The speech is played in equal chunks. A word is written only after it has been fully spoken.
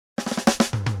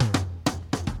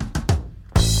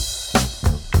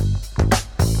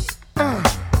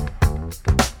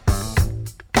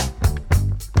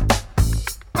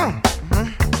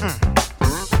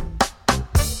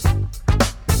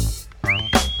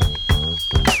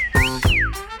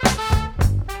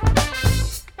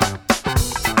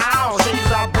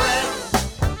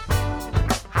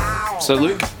So,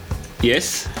 Luke,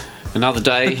 Yes. another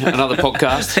day, another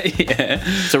podcast. Yeah.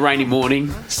 It's a rainy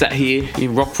morning, sat here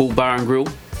in Rockpool Bar and Grill,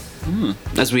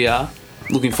 as we are.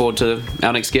 Looking forward to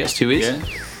our next guest, who is? Yeah.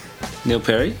 Neil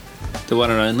Perry, the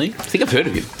one and only. I think I've heard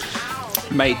of him.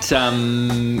 Mate,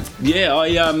 I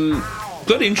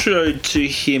got intro to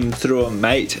him through a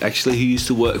mate, actually, who used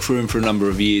to work for him for a number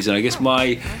of years. And I guess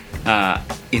my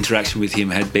interaction with him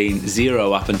had been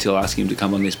zero up until asking him to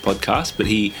come on this podcast. But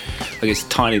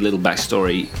tiny little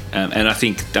backstory. And I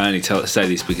think I only say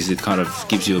this because it kind of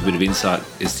gives you a bit of insight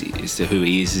as to who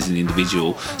he is as an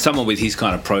individual. Someone with his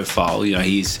kind of profile,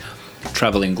 he's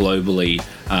travelling globally.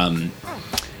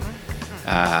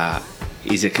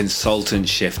 Is a consultant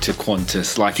chef to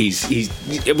Qantas. Like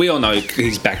we all know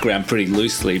his background pretty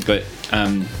loosely, but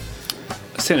I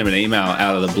sent him an email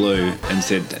out of the blue and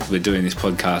said, we're doing this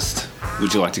podcast,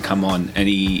 would you like to come on? And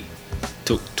he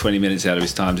took 20 minutes out of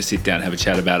his time to sit down, have a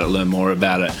chat about it, learn more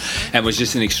about it, and was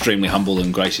just an extremely humble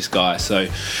and gracious guy. So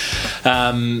he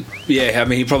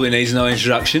probably needs no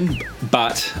introduction,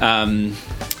 but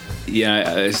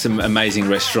some amazing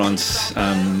restaurants.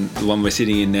 The one we're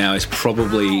sitting in now is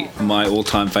probably my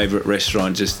all-time favourite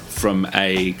restaurant, just from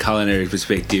a culinary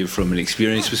perspective, from an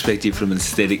experience perspective, from an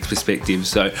aesthetics perspective.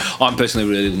 So I'm personally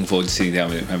really looking forward to sitting down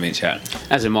with him, having a chat.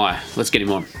 As am I. Let's get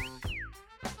him on.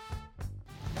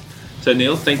 So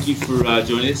Neil, thank you for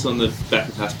joining us on the Back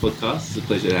of House podcast. It's a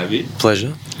pleasure to have you.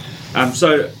 Pleasure.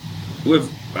 So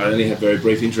I only had very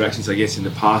brief interactions, I guess, in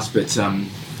the past, but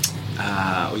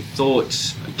we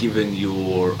thought, given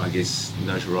your,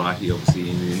 notoriety,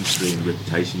 obviously, in the industry and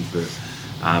reputation for,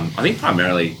 I think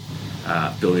primarily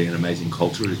building an amazing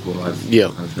culture is what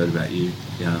I've heard about you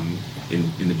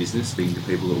in the business, speaking to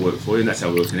people that work for you, and that's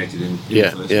how we were connected in the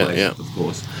first place, of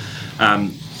course.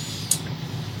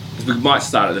 We might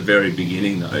start at the very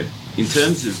beginning, though. In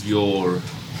terms of your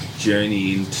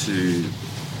journey into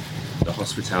the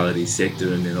hospitality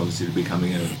sector and then obviously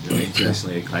becoming an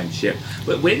internationally acclaimed chef.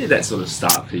 But where did that sort of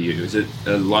start for you? Was it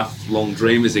a lifelong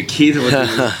dream as a kid, or was it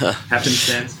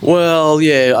happenstance? Well,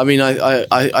 yeah, I mean,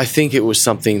 I think it was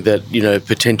something that,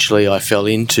 potentially I fell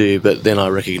into, but then I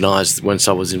recognised once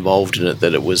I was involved in it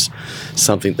that it was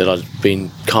something that I'd been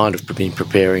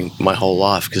preparing my whole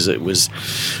life, because it was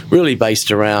really based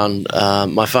around,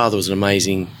 my father was an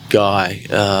amazing guy.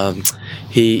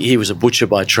 He was a butcher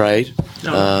by trade.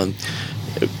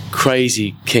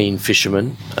 Crazy keen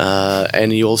fisherman,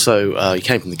 and he also he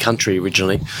came from the country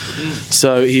originally,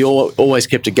 so he always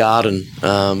kept a garden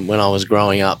when I was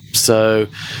growing up. So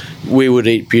we would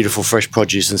eat beautiful fresh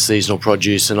produce and seasonal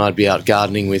produce, and I'd be out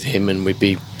gardening with him, and we'd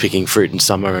be picking fruit in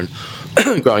summer and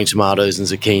growing tomatoes and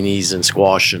zucchinis and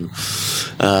squash, and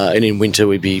in winter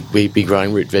we'd be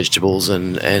growing root vegetables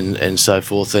and so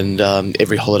forth, and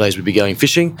every holidays we'd be going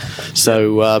fishing.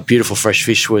 So beautiful fresh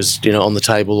fish was on the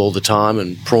table all the time,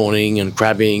 and prawning and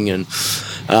crabbing, and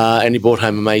he brought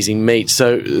home amazing meat.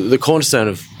 So the cornerstone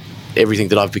of everything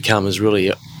that I've become is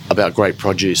really about great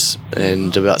produce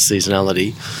and about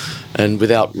seasonality, and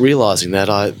without realising that,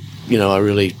 I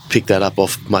really picked that up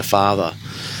off my father.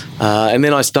 And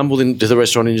then I stumbled into the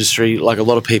restaurant industry like a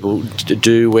lot of people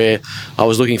do, where I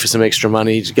was looking for some extra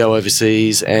money to go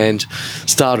overseas and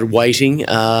started waiting.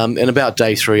 And about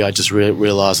day 3, I just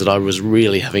realised that I was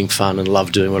really having fun and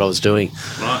loved doing what I was doing.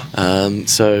 Right.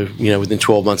 So, within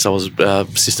 12 months I was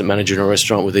assistant manager in a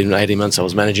restaurant. Within 18 months I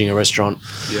was managing a restaurant.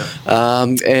 Yeah.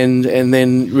 And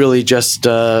then really just,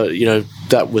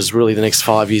 that was really the next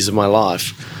 5 years of my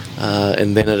life.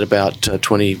 And then at about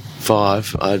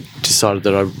 25, I decided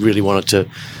that I really wanted to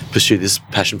pursue this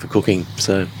passion for cooking.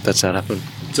 So that's how it happened.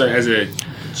 So as a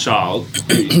child,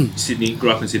 grew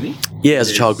up in Sydney? Yeah,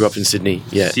 as a child, grew up in Sydney.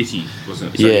 Yeah. City,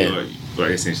 wasn't it? So you were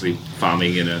essentially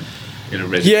farming in a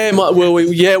residence. We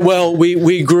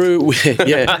grew.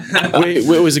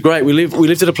 It was great. We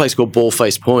lived at a place called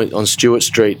Ballface Point on Stewart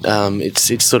Street.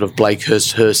 It's sort of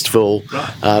Blakehurst, Hurstville.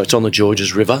 Right. It's on the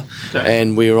Georges River,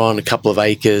 and we were on a couple of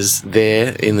acres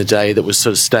there in the day that was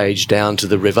sort of staged down to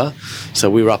the river. So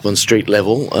we were up on street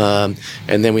level, and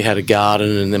then we had a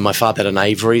garden, and then my father had an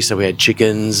aviary, so we had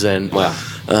chickens, and we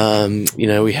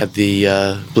had the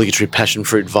obligatory passion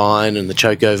fruit vine and the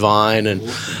choco vine, and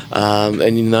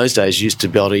in those days you used to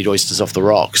be able to eat oysters off the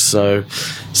rocks. So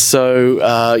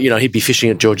he'd be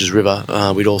fishing at Georges River.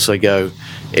 We'd also go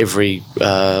every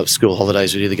school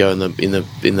holidays. We'd either go in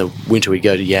the winter we'd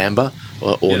go to Yamba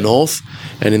or north,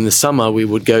 and in the summer we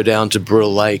would go down to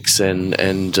Brill Lakes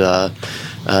and down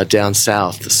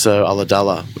south, so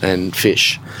Ulladulla, and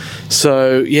fish.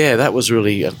 So yeah, that was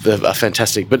really a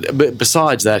fantastic. But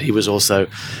besides that, he was also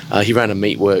he ran a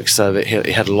meatworks, so that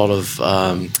he had a lot of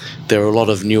there were a lot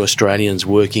of new Australians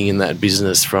working in that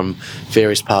business from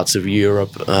various parts of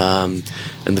Europe,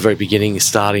 in the very beginning,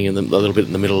 starting a little bit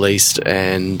in the Middle East,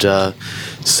 and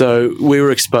so we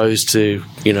were exposed to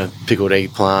pickled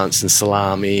eggplants and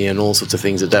salami and all sorts of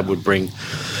things that Dad would bring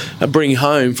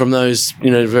home from those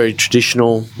very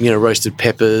traditional roasted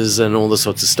peppers and all the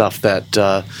sorts of stuff that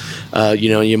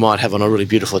you might have on a really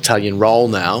beautiful Italian roll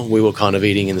now. We were kind of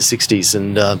eating in the 60s,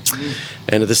 and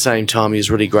at the same time he was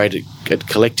really great at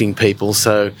collecting people,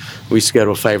 so we used to go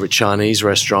to a favourite Chinese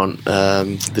restaurant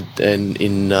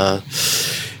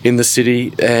in the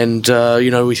city, and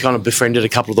we kind of befriended a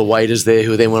couple of the waiters there,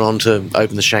 who then went on to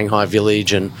open the Shanghai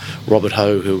Village, and Robert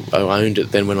Ho, who owned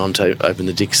it, then went on to open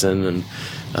the Dixon and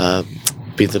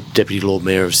be the Deputy Lord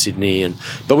Mayor of Sydney.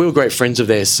 But we were great friends of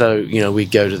theirs, so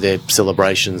we'd go to their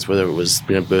celebrations, whether it was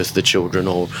birth of the children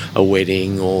or a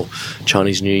wedding or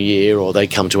Chinese New Year, or they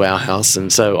come to our house,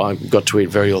 and so I got to eat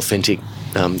very authentic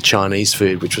Chinese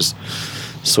food, which was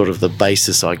sort of the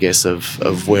basis, I guess,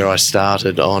 of where I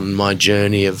started on my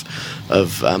journey of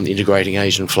integrating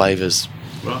Asian flavours.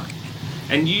 Right.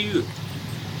 And you...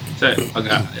 So,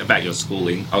 about your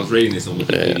schooling, I was reading this on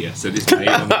Wikipedia, so this may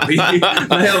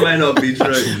or may not be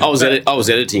true. I was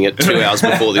editing it 2 hours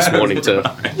before this morning to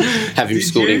have him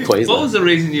schooled in Queensland. What was the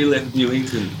reason you left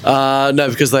Newington? No,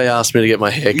 because they asked me to get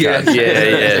my hair cut.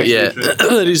 Yeah.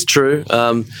 That is true.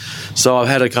 So I've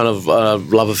had a kind of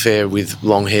love affair with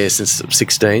long hair since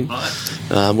 16.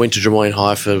 Right. Went to Drummoyne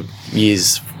High for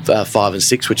years 5 and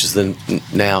 6, which is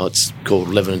now it's called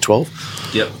 11 and 12.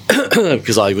 Yep.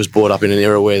 Because I was brought up in an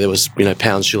era where there was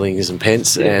pounds, shillings, and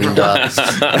pence, and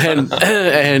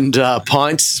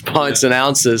pints and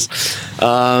ounces.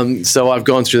 So I've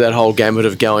gone through that whole gamut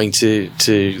of going to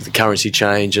the currency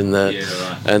change and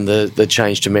the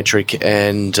change to metric,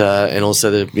 and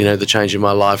also the change in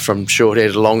my life from short hair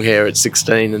to long hair at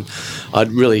 16. And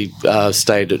I'd really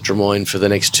stayed at Drummoyne for the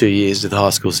next 2 years with the high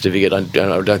school certificate. I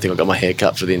don't think I got my hair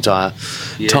cut for the entire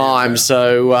time. Right.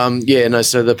 So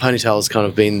so the ponytail's kind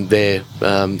of been there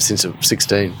since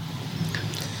 16.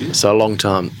 So a long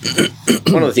time.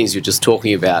 One of the things you're just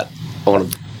talking about, I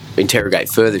want to interrogate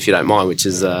further, if you don't mind, which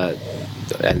is,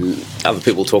 and other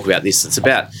people talk about this, it's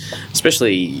about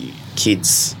especially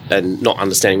kids and not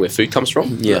understanding where food comes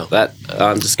from. Yeah. That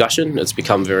discussion, it's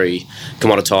become very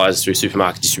commoditised through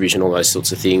supermarket distribution, all those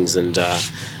sorts of things, and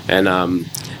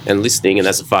listening. And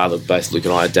as a father, both Luke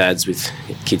and I are dads with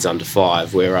kids under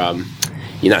 5, where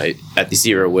at this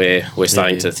era where we're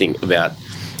starting to think about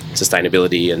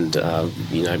sustainability and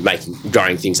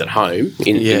growing things at home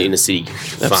in inner city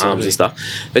farms and stuff.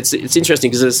 It's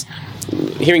interesting because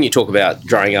hearing you talk about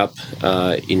growing up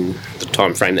in the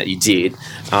time frame that you did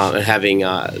and having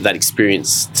that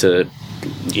experience to.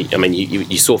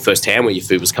 You saw firsthand where your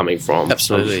food was coming from.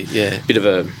 Absolutely, yeah. Bit of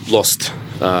a lost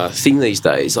thing these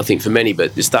days, I think, for many,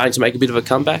 but it's starting to make a bit of a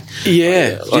comeback.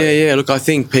 Yeah. Look, I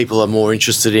think people are more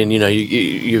interested in,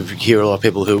 you hear a lot of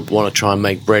people who want to try and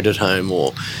make bread at home,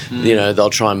 or, they'll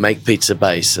try and make pizza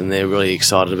base, and they're really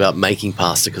excited about making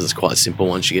pasta because it's quite simple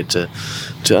once you get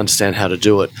to understand how to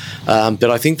do it.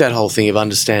 But I think that whole thing of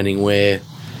understanding where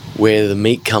the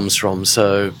meat comes from,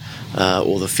 so...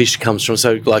 or the fish comes from.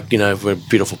 So, we're a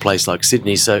beautiful place like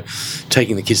Sydney, so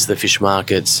taking the kids to the fish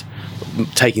markets,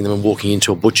 taking them and walking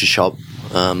into a butcher shop,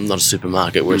 not a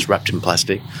supermarket where it's wrapped in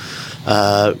plastic,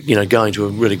 going to a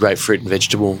really great fruit and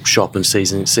vegetable shop and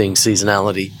seeing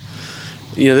seasonality.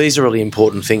 These are really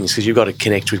important things because you've got to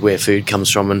connect with where food comes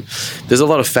from, and there's a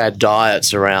lot of fad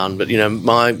diets around, but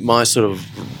my sort of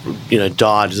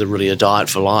diet is really a diet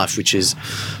for life, which is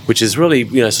really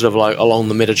sort of like along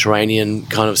the Mediterranean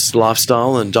kind of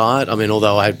lifestyle and diet. I mean,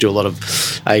 although I do a lot of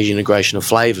Asian integration of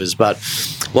flavours, but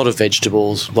a lot of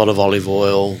vegetables, a lot of olive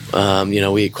oil.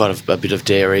 We eat quite a bit of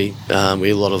dairy. We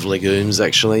eat a lot of legumes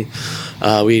actually.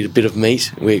 We eat a bit of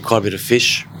meat. We eat quite a bit of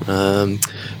fish.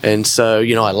 And so,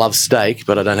 I love steak,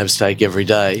 but I don't have steak every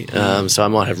day. So I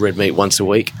might have red meat once a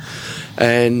week,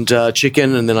 and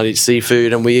chicken, and then I eat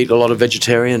seafood, and we eat a lot of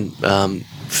vegetarian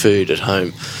food at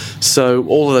home. So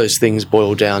all of those things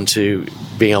boil down to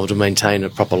being able to maintain a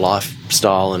proper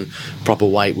lifestyle and proper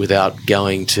weight without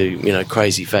going to,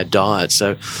 crazy fad diets.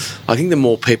 So I think the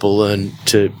more people learn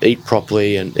to eat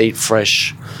properly and eat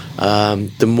fresh,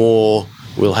 the more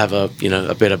we'll have a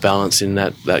better balance in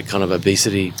that kind of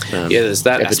obesity there's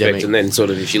that epidemic. aspect, and then sort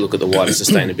of if you look at the wider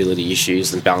sustainability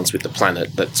issues and balance with the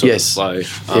planet that sort of flow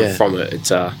from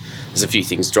it, there's a few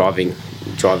things driving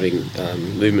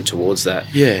movement towards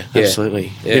that. Yeah,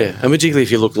 absolutely. Yeah. And particularly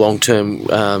if you look long term,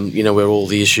 where all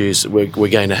the issues we're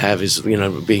going to have is, being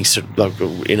like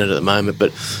in it at the moment,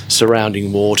 but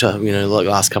surrounding water. Like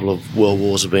the last couple of world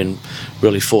wars have been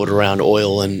really fought around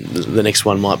oil, and the next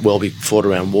one might well be fought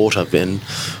around water. And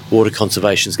water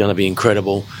conservation is going to be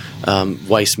incredible.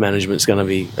 Waste management is going to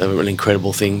be an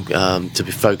incredible thing to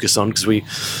be focused on, because we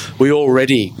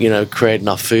already create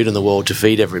enough food in the world to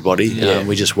feed everybody.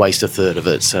 We just waste a third of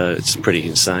it, so it's pretty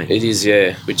insane. It is,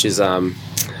 yeah. Which is I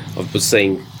was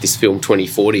seeing this film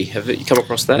 2040. Have you come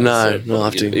across that? No, I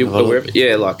have to.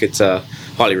 Yeah, like it's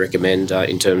highly recommend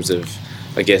in terms of,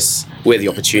 I guess, where the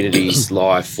opportunities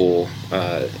lie for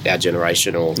our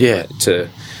generation, or to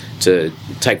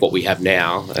take what we have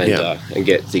now and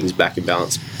get things back in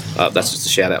balance. That's just a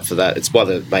shout out for that. It's by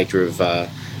the maker of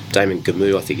Damon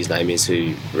Gamu, I think his name is,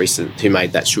 who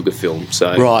made that Sugar film.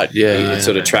 So it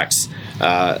sort of tracks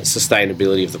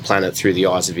sustainability of the planet through the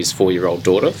eyes of his 4-year-old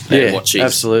daughter, and what she's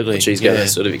going to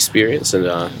sort of experience. And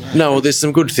there's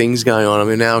some good things going on. I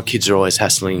mean, our kids are always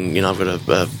hassling. I've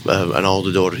got an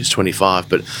older daughter who's 25,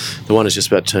 but the one who's just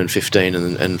about to turn 15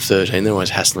 and 13. They're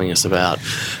always hassling us about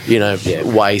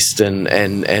waste, and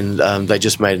they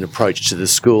just made an approach to the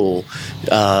school.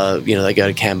 They go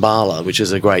to Kambala, which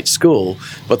is a great school,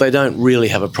 but they don't really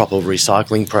have a proper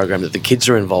recycling program that the kids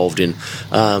are involved in.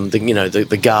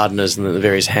 The gardeners and the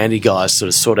various handy guys sort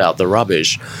of sort out the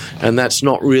rubbish, and that's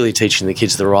not really teaching the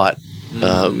kids the right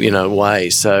way.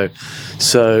 So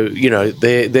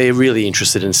they're really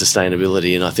interested in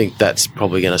sustainability, and I think that's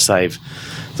probably going to save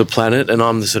the planet. And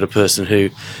I'm the sort of person who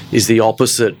is the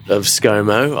opposite of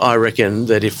ScoMo. I reckon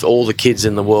that if all the kids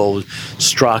in the world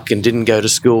struck and didn't go to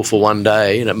school for one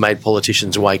day, and it made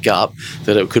politicians wake up,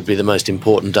 that it could be the most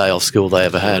important day off school they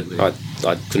ever had. I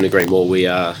couldn't agree more. We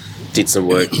did some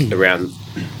work around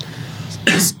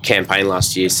this campaign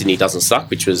last year, Sydney Doesn't Suck,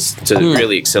 which was to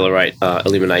really accelerate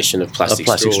elimination of plastic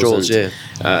straws.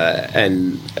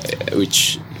 And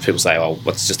which people say, oh,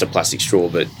 what's just a plastic straw?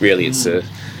 But really it's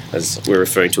as we're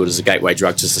referring to it, as a gateway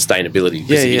drug to sustainability.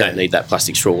 Because if you don't need that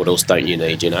plastic straw, what else don't you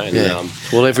need, And,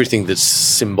 well, everything that's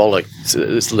symbolic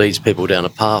leads people down a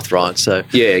path, right? So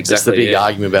exactly. That's the big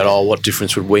argument about, what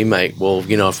difference would we make? Well,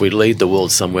 if we lead the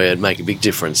world somewhere, it'd make a big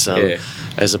difference,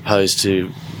 as opposed to,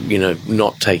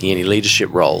 not taking any leadership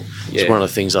role. It's one of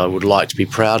the things I would like to be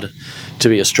proud to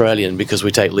be Australian, because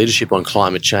we take leadership on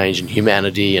climate change and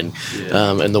humanity and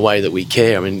the way that we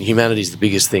care. I mean, humanity is the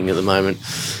biggest thing at the moment,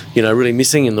 really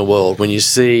missing in the world. When you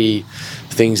see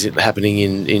things happening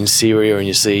in Syria, and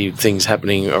you see things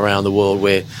happening around the world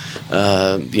where,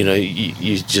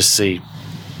 you just see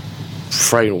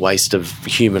fragrant waste of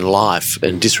human life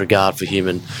and disregard for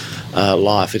human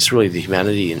life. It's really the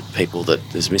humanity in people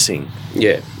that is missing.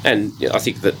 Yeah, and I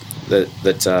think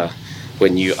that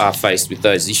when you are faced with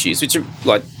those issues, which are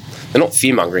they're not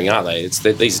fear-mongering, are they?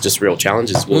 These are just real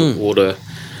challenges, water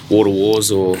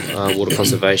wars or water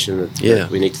conservation that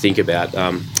we need to think about.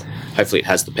 Hopefully it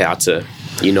has the power to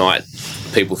unite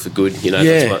people for good.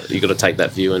 That's what, you've got to take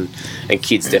that view, and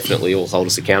kids definitely all hold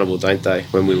us accountable, don't they?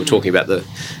 When we were talking about the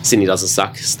Sydney Doesn't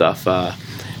Suck stuff,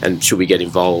 and should we get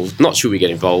involved? Not should we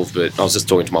get involved, but I was just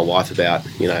talking to my wife about,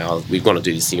 we want to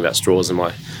do this thing about straws, and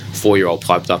my 4-year-old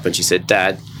piped up and she said,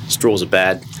 "Dad, straws are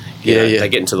bad. They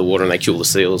get into the water and they kill the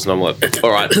seals." And I'm like,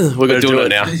 all right, we're doing it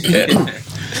now.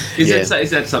 Is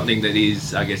that something that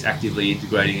is, I guess, actively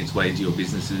integrating its way into your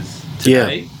businesses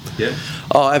today? Yeah.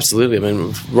 Oh, absolutely. I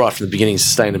mean, right from the beginning,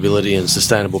 sustainability and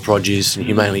sustainable produce and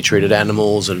humanely treated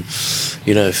animals, and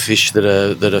fish that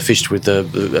are fished with a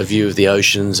view of the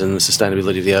oceans and the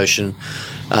sustainability of the ocean.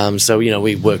 So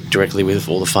we work directly with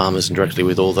all the farmers and directly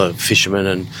with all the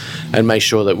fishermen, and make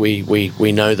sure that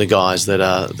we know the guys that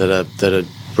are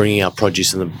bringing our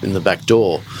produce in the back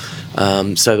door.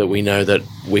 So that we know that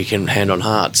we can hand on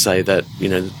heart say that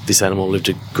this animal lived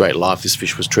a great life, this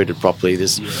fish was treated properly,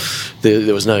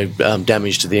 there was no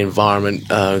damage to the environment,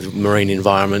 the marine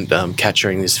environment,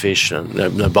 capturing this fish, no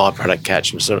byproduct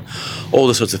catch, and sort of all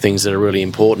the sorts of things that are really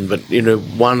important. But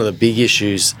one of the big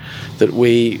issues that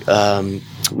we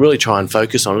really try and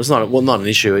focus on, it's not an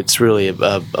issue, it's really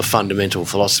a fundamental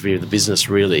philosophy of the business,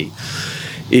 really,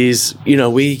 is,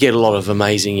 we get a lot of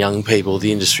amazing young people.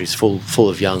 The industry's full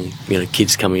of young,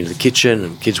 kids coming into the kitchen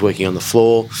and kids working on the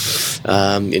floor.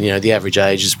 And the average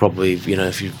age is probably,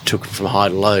 if you took from high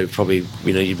to low, probably,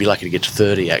 you'd be lucky to get to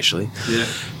 30, actually. Yeah.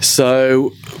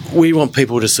 So we want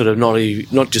people to sort of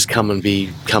not just come and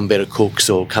become better cooks,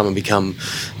 or come and become,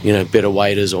 better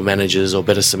waiters or managers or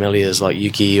better sommeliers like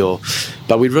Yuki,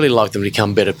 but we'd really like them to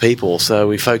become better people. So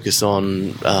we focus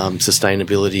on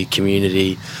sustainability,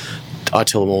 community, I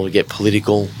tell them all to get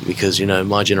political because, you know,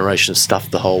 my generation has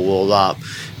stuffed the whole world up.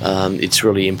 It's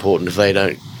really important if they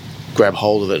don't grab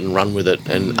hold of it and run with it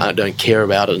and don't care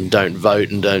about it and don't vote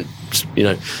and don't, you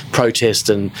know, protest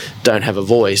and don't have a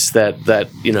voice, that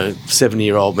you know,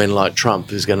 70-year-old men like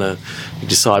Trump is going to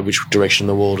decide which direction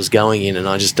the world is going in, and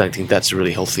I just don't think that's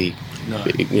really healthy,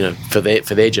 you know, for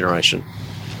their generation.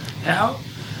 How,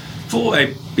 for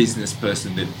a business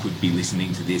person that could be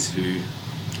listening to this, who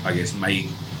I guess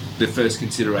the first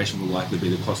consideration will likely be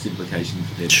the cost implication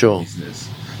for their business.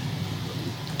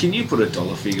 Can you put a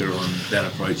dollar figure on that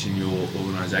approach in your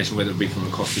organisation, whether it be from a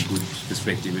cost of goods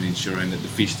perspective and ensuring that the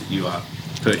fish that you are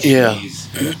purchasing is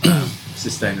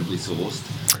sustainably sourced?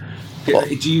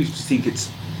 Do you think it's?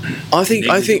 I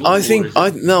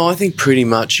think pretty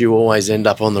much you always end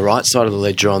up on the right side of the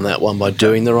ledger on that one by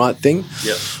doing the right thing.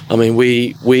 Yep. I mean,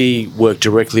 we work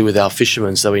directly with our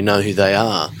fishermen, so we know who they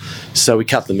are. So we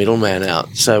cut the middleman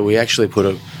out. So we actually put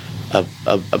a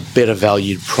better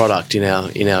valued product in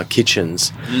our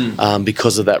kitchens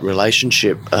because of that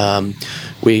relationship.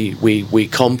 We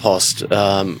compost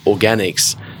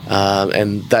organics,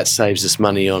 and that saves us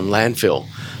money on landfill.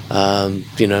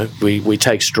 You know, we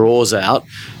take straws out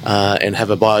and have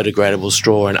a biodegradable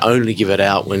straw and only give it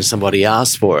out when somebody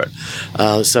asks for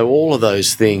it. So all of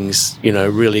those things, you know,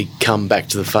 really come back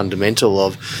to the fundamental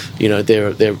of, you know,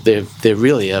 they're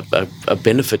really a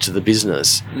benefit to the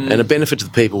business and a benefit to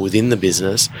the people within the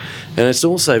business. And it's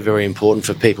also very important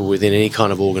for people within any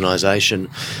kind of organisation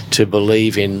to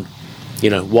believe in, you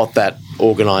know, what that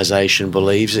organisation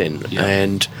believes in. Yeah.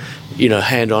 And, you know,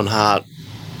 hand on heart,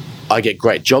 I get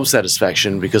great job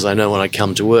satisfaction because I know when I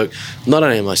come to work, not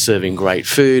only am I serving great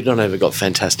food, not only have I got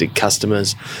fantastic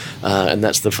customers, and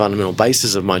that's the fundamental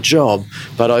basis of my job,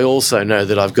 but I also know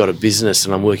that I've got a business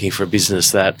and I'm working for a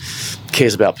business that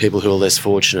cares about people who are less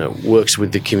fortunate, works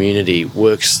with the community,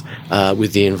 works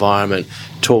with the environment,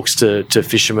 talks to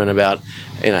fishermen about,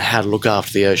 you know, how to look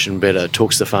after the ocean better,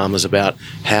 talks to farmers about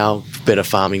how better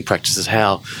farming practices,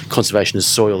 how conservation of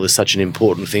soil is such an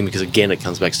important thing because, again, it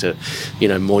comes back to, you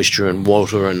know, moisture and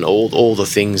water and all the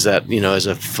things that, you know, as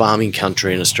a farming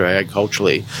country in Australia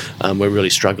culturally, we're really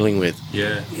struggling with.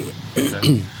 Yeah.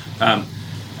 I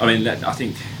mean, I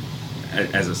think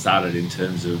as I started in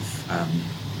terms of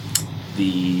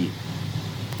the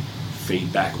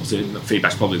feedback, or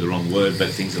feedback's probably the wrong word, but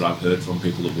things that I've heard from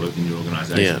people that work in your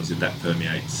organisation is that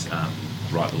permeates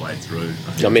right the way through.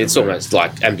 I mean, it's almost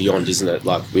like and beyond, isn't it?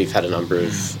 Like we've had a number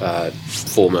of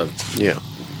former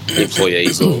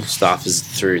employees or staffers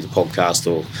through the podcast,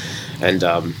 and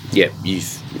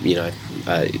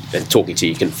talking to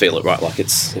you can feel it, right? Like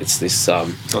it's this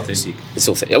authentic. It's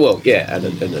authentic. Well, yeah,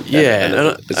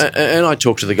 and I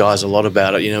talk to the guys a lot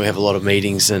about it. You know, we have a lot of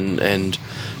meetings and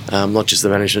not just the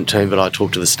management team, but I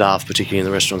talk to the staff, particularly in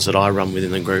the restaurants that I run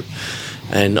within the group.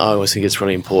 And I always think it's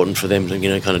really important for them to, you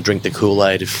know, kind of drink the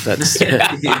Kool-Aid, if that's.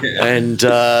 And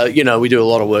you know, we do a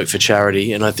lot of work for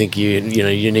charity, and I think you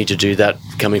need to do that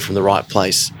coming from the right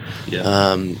place.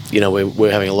 Yeah. You know,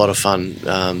 we're having a lot of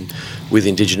fun with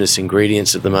Indigenous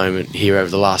ingredients at the moment here over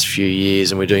the last few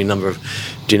years, and we're doing a number of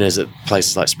dinners at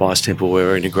places like Spice Temple where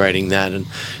we're integrating that. And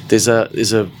there's a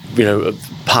you know, a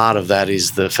part of that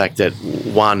is the fact that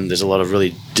one, there's a lot of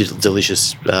really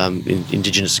delicious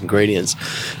Indigenous ingredients.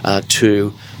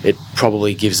 Two, it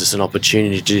probably gives us an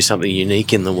opportunity to do something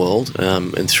unique in the world,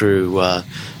 and through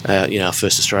you know, our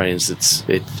First Australians,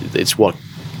 it's what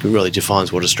really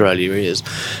defines what Australia is.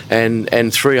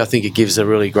 And three, I think it gives a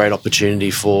really great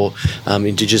opportunity for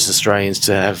Indigenous Australians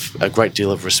to have a great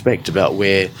deal of respect about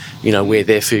where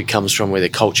their food comes from, where their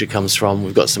culture comes from.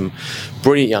 We've got some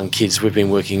brilliant young kids. We've been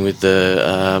working with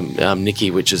the NICI,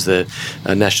 which is the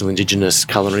National Indigenous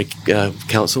Culinary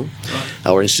Council,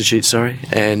 or Institute, sorry.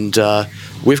 And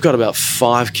we've got about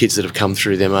 5 kids that have come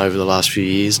through them over the last few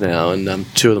years now, and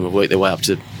 2 of them have worked their way up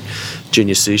to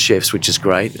junior sous chefs, which is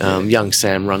great. Young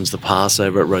Sam runs the pass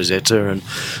over at Rosetta, and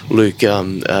Luke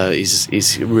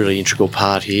is a really integral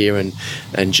part here,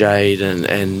 and Jade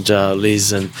and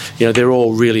Liz, and you know, they're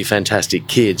all really fantastic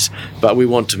kids. But we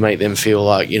want to make them feel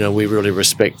like, you know, we really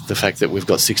respect the fact that we've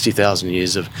got 60,000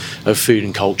 years of food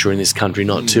and culture in this country,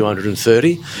 not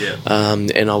 230. Yeah.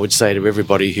 And I would say to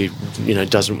everybody who, you know,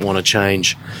 doesn't want to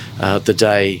change the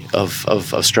day of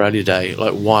Australia Day,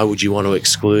 like, why would you want to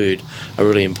exclude a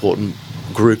really important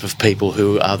group of people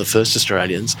who are the first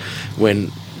Australians, when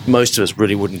most of us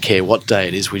really wouldn't care what day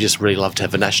it is? We just really love to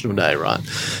have a national day, right?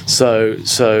 So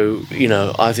you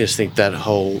know, I just think that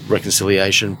whole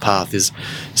reconciliation path is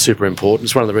super important.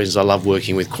 It's one of the reasons I love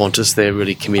working with Qantas. They're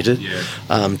really committed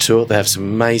to it. They have some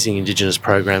amazing Indigenous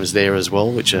programs there as well,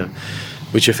 which are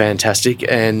which are fantastic.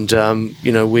 And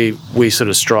we sort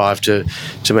of strive to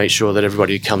make sure that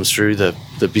everybody who comes through the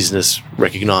business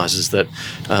recognises that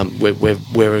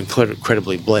we're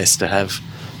incredibly blessed to have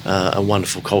a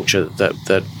wonderful culture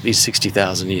that is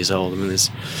 60,000 years old. I mean, it's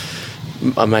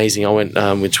amazing. I went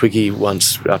with Twiggy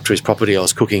once up to his property. I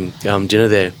was cooking dinner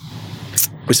there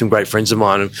with some great friends of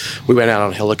mine, and we went out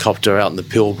on a helicopter out in the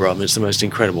Pilbara. I mean, it's the most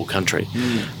incredible country,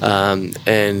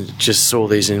 and just saw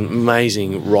these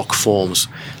amazing rock forms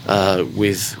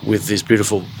with these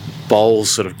beautiful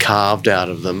bowls sort of carved out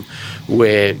of them,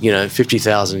 where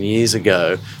 50,000 years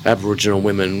ago Aboriginal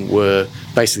women were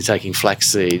basically taking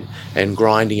flaxseed and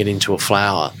grinding it into a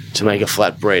flour to make a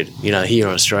flatbread. Here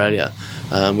in Australia,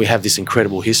 we have this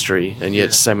incredible history, and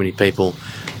yet so many people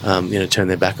turn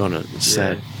their back on it. It's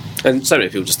sad. And so many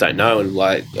people just don't know. And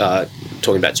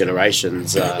talking about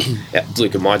generations,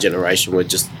 Luke and my generation were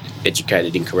just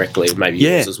educated incorrectly, maybe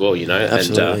yours as well.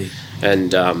 Absolutely.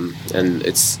 And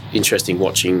it's interesting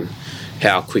watching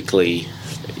how quickly,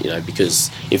 because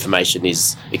information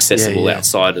is accessible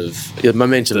outside of the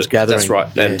momentum's gathering. That's right.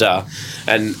 Yeah.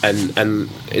 And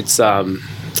it's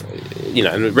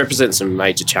and it represents some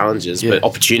major challenges, but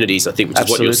opportunities, I think, which is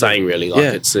what you're saying, really.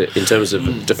 It's in terms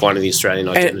of defining the Australian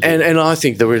identity. And I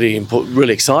think the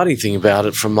really exciting thing about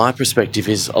it, from my perspective,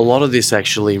 is a lot of this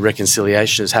actually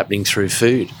reconciliation is happening through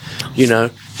food.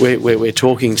 We're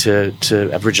talking to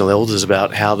Aboriginal elders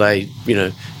about how they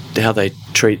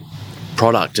treat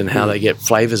product and how they get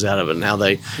flavours out of it, and how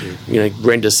they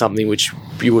render something which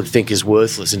you would think is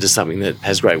worthless into something that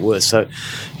has great worth. So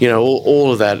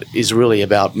all of that is really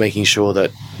about making sure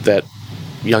that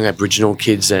young Aboriginal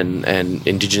kids and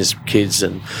Indigenous kids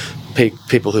and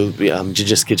people who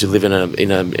Indigenous kids who live in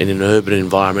an urban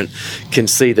environment can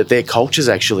see that their culture is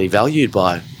actually valued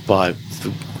by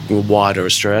wider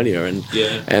Australia,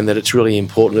 and that it's really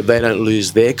important that they don't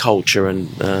lose their culture. And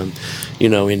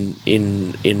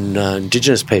in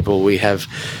Indigenous people, we have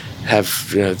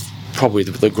probably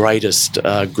the greatest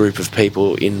group of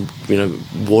people in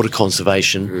water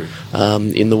conservation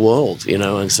in the world.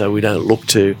 And so we don't look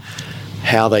to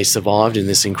how they survived in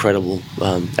this incredible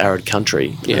arid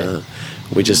country.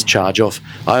 We just charge off.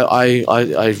 I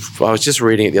was just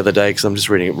reading it the other day, because I'm just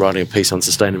writing a piece on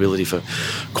sustainability for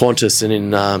Qantas, and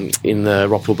in the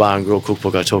Rockpool Bar and Grill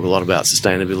cookbook, I talk a lot about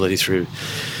sustainability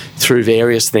through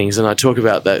various things, and I talk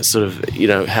about that sort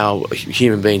of how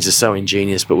human beings are so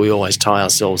ingenious, but we always tie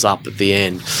ourselves up at the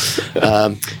end.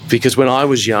 Because when I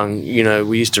was young,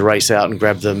 we used to race out and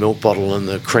grab the milk bottle, and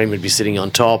the cream would be sitting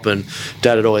on top, and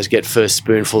Dad would always get first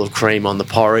spoonful of cream on the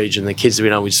porridge, and the kids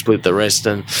we'd split the rest.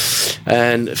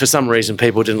 And for some reason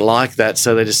people didn't like that,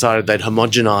 so they decided they'd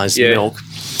homogenise milk.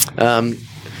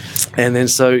 And then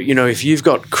so if you've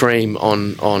got cream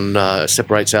on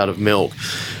separates out of milk,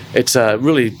 it's a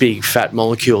really big fat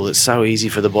molecule that's so easy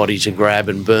for the body to grab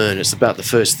and burn. It's about the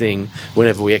first thing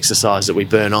whenever we exercise that we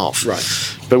burn off. Right.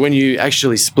 But when you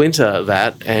actually splinter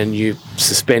that and you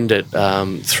suspend it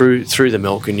through the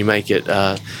milk, and you make it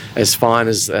as fine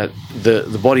as that,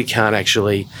 the body can't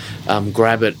actually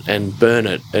grab it and burn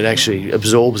it. It actually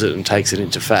absorbs it and takes it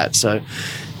into fat. So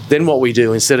then what we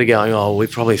do, instead of going, we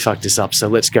probably fucked this up, so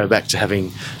let's go back to having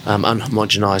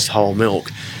unhomogenised whole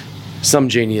milk, some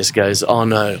genius goes, oh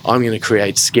no, I'm going to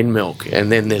create skim milk,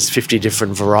 and then there's 50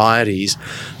 different varieties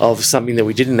of something that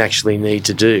we didn't actually need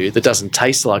to do that doesn't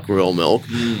taste like real milk.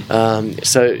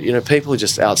 So people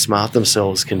just outsmart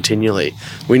themselves continually.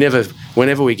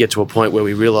 Whenever we get to a point where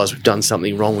we realise we've done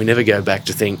something wrong, we never go back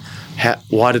to think,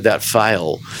 why did that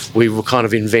fail? We will kind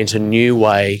of invent a new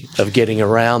way of getting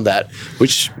around that,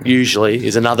 which usually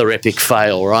is another epic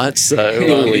fail, right? So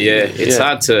it's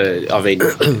hard to. I mean,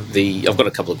 I've got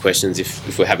a couple of questions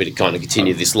if we're happy to kind of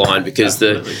continue this line, because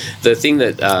the thing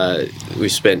that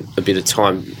we've spent a bit of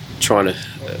time trying to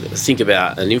think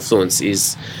about and influence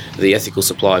is the ethical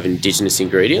supply of Indigenous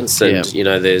ingredients, and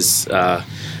there's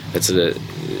it's an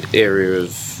area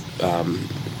of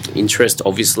interest,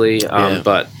 obviously,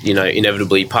 but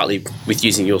inevitably, partly with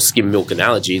using your skim milk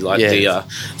analogy,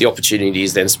 the opportunity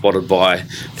is then spotted by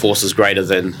forces greater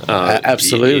than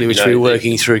absolutely, which we're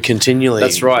working through continually.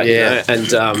 That's right.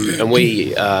 And we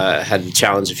had a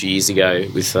challenge a few years ago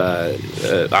with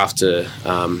after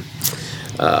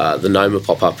the Noma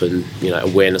pop-up, and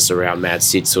awareness around Mad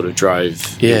Sid sort of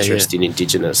drove interest in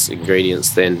Indigenous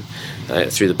ingredients. Then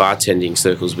through the bartending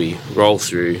circles we roll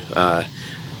through,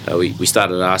 we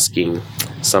started asking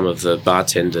some of the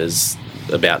bartenders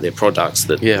about their products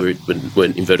that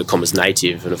weren't inverted commas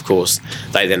native, and of course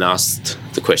they then asked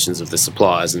the questions of the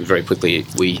suppliers, and very quickly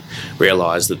we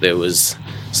realised that there was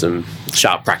some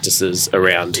sharp practices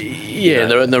around. Yeah,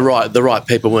 and the right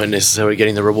people weren't necessarily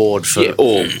getting the reward for. Yeah,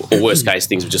 or worst case,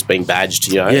 things were just being badged,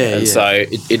 So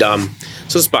it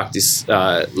sort of sparked this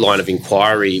line of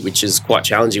inquiry, which is quite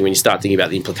challenging when you start thinking about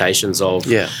the implications of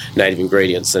native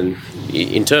ingredients. And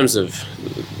in terms of,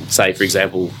 say, for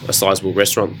example, a sizable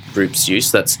restaurant group's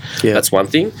use, that's one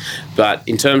thing. But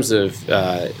in terms of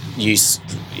use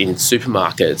in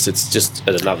supermarkets, it's just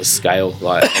at another scale,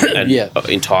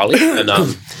 entirely. And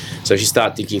so if you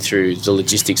start thinking through the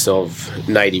logistics of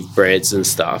native breads and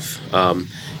stuff,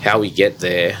 how we get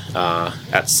there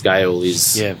at scale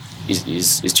is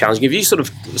challenging. Have you sort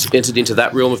of entered into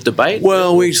that realm of debate?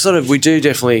 Well, we do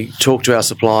definitely talk to our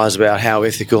suppliers about how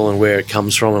ethical and where it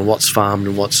comes from and what's farmed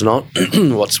and what's not,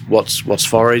 what's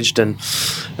foraged, and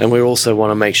we also want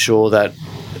to make sure that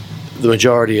the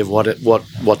majority of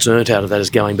what's earned out of that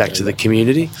is going back to the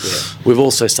community. Yeah. We've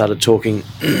also started talking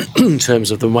in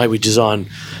terms of the way we design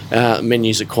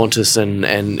menus at Qantas and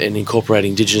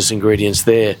incorporating Indigenous ingredients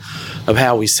there, of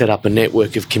how we set up a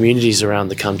network of communities around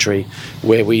the country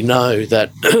where we know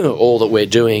that all that we're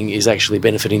doing is actually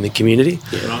benefiting the community.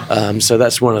 Yeah. So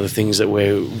that's one of the things that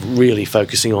we're really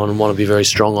focusing on and want to be very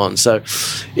strong on. So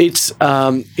it's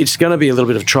going to be a little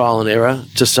bit of trial and error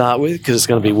to start with, because it's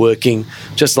going to be working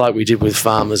just like we did with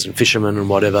farmers and fishermen and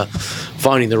whatever,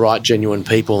 finding the right genuine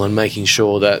people and making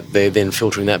sure that they're then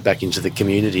filtering that back into the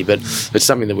community. But it's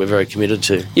something that we're very committed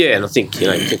to. Yeah, and I think,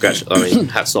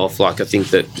 hats off. I think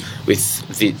that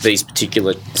with these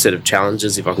particular set of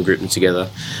challenges, if I can group them together,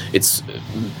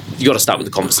 you got to start with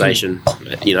the conversation,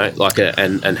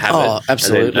 and have it.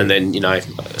 Absolutely. And then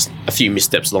a few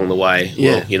missteps along the way.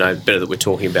 Yeah. Well, better that we're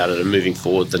talking about it and moving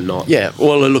forward than not. Yeah.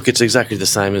 Well, look, it's exactly the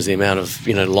same as the amount of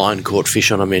line caught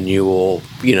fish on a menu, or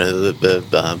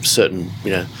the certain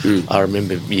I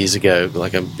remember years ago,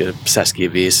 like a Saskia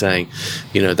beer saying,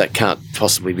 that can't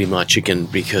possibly be my chicken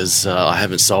because I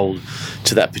haven't sold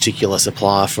to that particular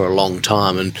supplier for a long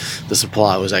time, and the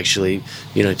supplier was actually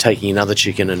taking another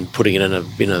chicken and putting it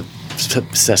in a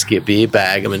Saskia beer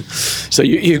bag. I mean, so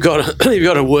you've got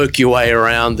to work your way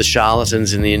around the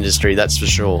charlatans in the industry. That's for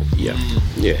sure. Yeah.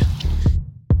 Yeah.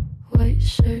 White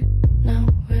shirt, now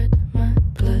red, my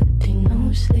bloody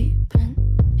nose sleeping.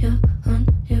 You're on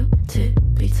your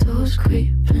tippy toes,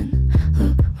 creeping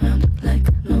around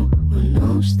like no one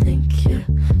knows. Think you're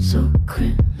so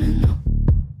criminal.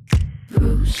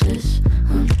 Bruises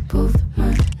on both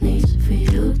my knees for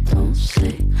you. Don't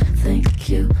say thank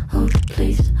you. Oh,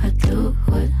 please, I do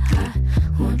what I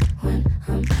want when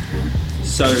I'm done.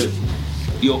 So,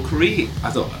 your career, I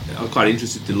was quite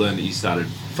interested to learn that you started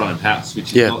front of house,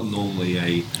 which is not normally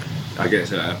a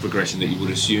progression that you would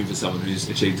assume for someone who's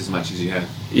achieved as much as you have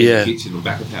in the kitchen or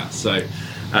back of house. So,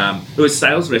 it was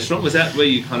sales restaurant. Was that where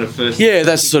you kind of first? Yeah,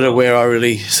 that's sort of where I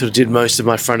really sort of did most of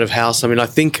my front of house. I mean, I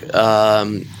think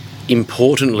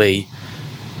importantly,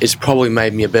 it's probably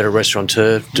made me a better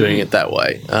restaurateur doing it that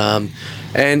way,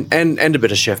 and a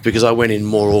better chef, because I went in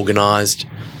more organised,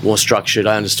 more structured.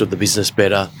 I understood the business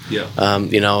better. Yeah. I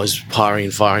was hiring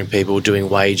and firing people, doing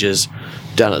wages.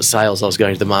 Down at sales, I was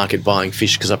going to the market buying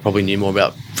fish because I probably knew more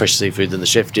about fresh seafood than the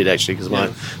chef did, actually, because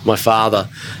my father.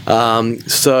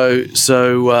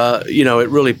 It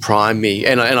really primed me,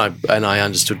 and I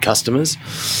understood customers,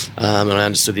 and I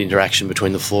understood the interaction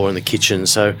between the floor and the kitchen.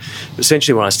 So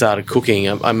essentially, when I started cooking,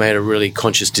 I made a really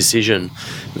conscious decision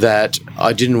that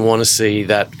I didn't want to see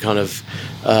that kind of.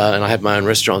 And I had my own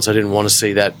restaurants. I didn't want to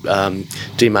see that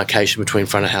demarcation between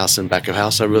front of house and back of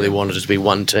house. I really wanted it to be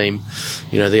one team,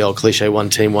 the old cliche,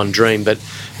 one team, one dream. But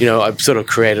I've sort of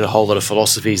created a whole lot of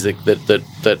philosophies that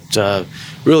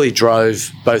really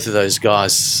drove both of those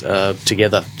guys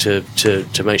together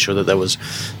to make sure that there was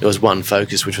one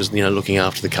focus, which was looking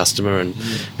after the customer and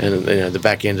the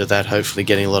back end of that, hopefully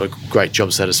getting a lot of great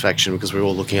job satisfaction because we're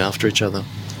all looking after each other.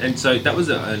 And so that was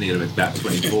only at about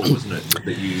 24, wasn't it,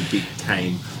 that you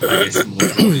became, I guess, more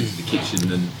drawn into the kitchen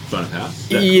than front of house?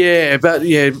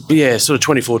 Sort of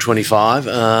 24, 25.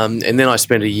 And then I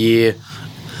spent a year,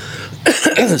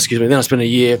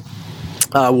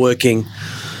 working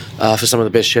for some of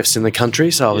the best chefs in the country,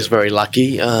 so I was very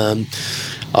lucky.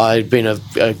 I'd been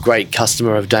a great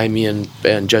customer of Damien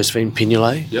and Josephine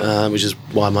Pignolet, which is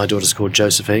why my daughter's called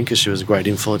Josephine, because she was a great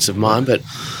influence of mine. But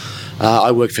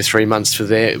I worked for 3 months for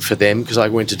them because I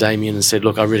went to Damien and said,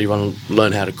 look, I really want to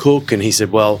learn how to cook. And he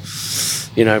said, well,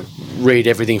 read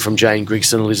everything from Jane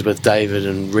Grigson, Elizabeth David,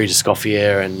 and Rita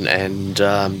Scoffier, and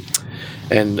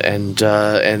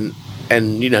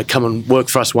come and work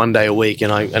for us one day a week.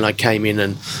 And I came in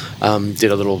and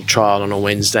did a little trial on a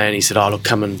Wednesday, and he said, oh, look,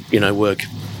 come and work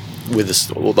with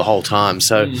us all the whole time.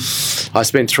 So I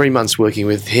spent 3 months working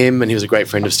with him, and he was a great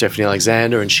friend of Stephanie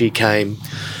Alexander, and she came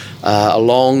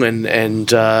along,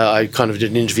 and I kind of did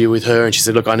an interview with her, and she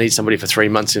said, look, I need somebody for 3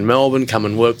 months in Melbourne, come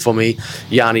and work for me.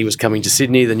 Yanni was coming to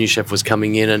Sydney, the new chef was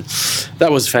coming in, and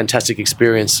that was a fantastic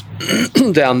experience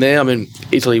down there. I mean,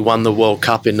 Italy won the World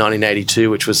Cup in 1982,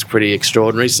 which was pretty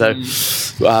extraordinary, so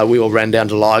we all ran down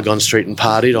to Lygon Street and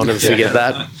partied. I'll never forget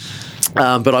that.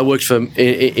 But I worked for,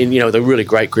 in the really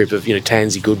great group of,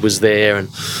 Tansy Good was there, and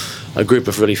a group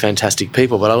of really fantastic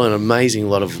people. But I learned an amazing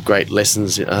lot of great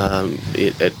lessons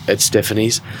at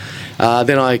Stephanie's.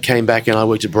 Then I came back and I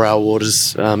worked at Burrell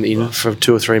Waters for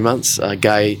 2 or 3 months.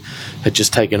 Gay had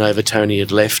just taken over, Tony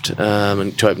had left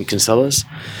and to open Kinsellas.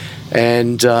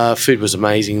 And food was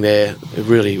amazing there. A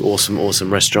really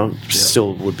awesome restaurant.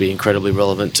 Still would be incredibly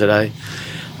relevant today.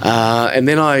 And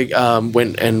then I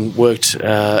went and worked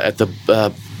at the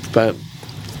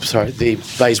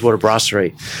Bayswater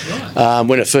Brasserie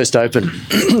when it first opened,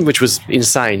 which was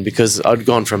insane because I'd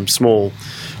gone from small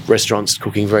restaurants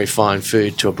cooking very fine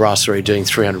food to a brasserie doing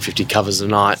 350 covers a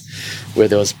night, where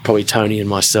there was probably Tony and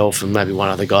myself and maybe one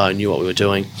other guy who knew what we were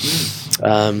doing.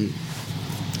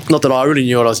 Not that I really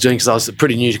knew what I was doing because I was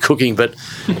pretty new to cooking, but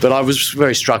I was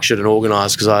very structured and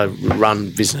organised because I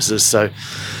run businesses.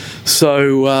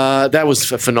 So that was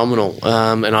phenomenal,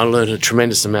 and I learned a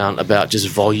tremendous amount about just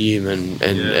volume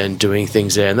and doing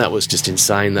things there, and that was just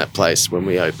insane, that place, when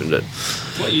we opened it.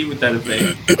 What year would that have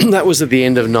been? That was at the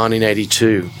end of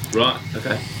 1982. Right,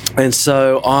 okay. And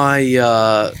so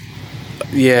I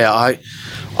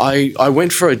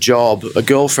went for a job.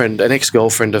 An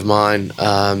ex-girlfriend of mine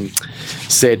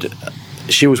said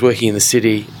she was working in the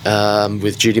city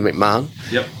with Judy McMahon.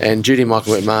 Yep. And Judy and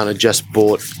Michael McMahon had just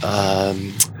bought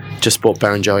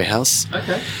Barrenjoey House.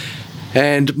 Okay.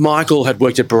 And Michael had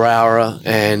worked at Barara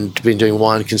and been doing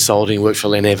wine consulting, worked for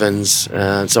Len Evans,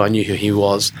 so I knew who he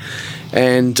was.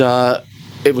 And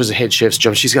it was a head chef's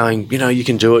job. She's going, you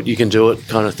can do it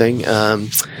kind of thing.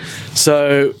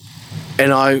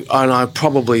 And I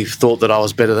probably thought that I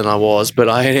was better than I was, but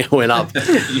I went up.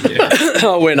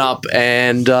 I went up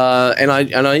and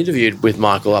I interviewed with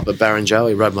Michael up at Barrenjoey.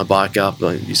 He rode my bike up.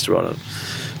 I used to ride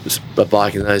a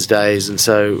bike in those days, and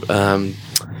so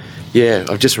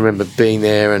I just remember being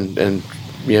there and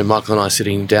Michael and I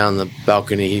sitting down the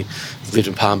balcony. He lived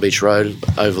in Palm Beach Road,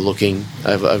 overlooking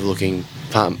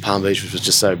Palm Beach, which was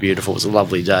just so beautiful. It was a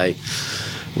lovely day.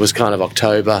 It was kind of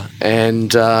October,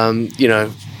 and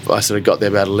I sort of got there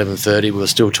about 11:30. We were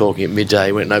still talking at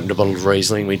midday. Went and opened a bottle of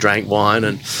Riesling. We drank wine,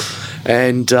 and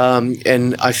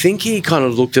I think he kind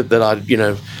of looked at that.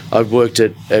 I'd worked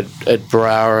at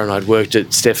Barara, and I'd worked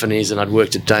at Stephanie's, and I'd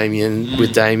worked at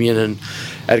with Damien and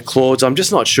at Claude's. I'm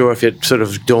just not sure if it sort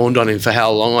of dawned on him for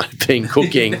how long I'd been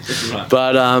cooking, right.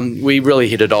 But we really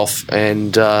hit it off,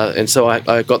 and so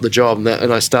I got the job,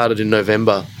 and I started in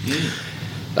November,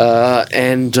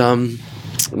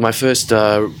 my first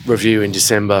review in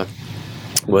December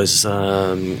was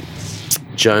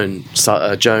Joan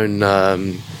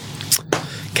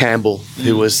Campbell,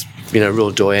 who was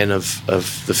real doyen of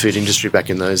the food industry back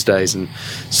in those days, and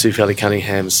Sue Felly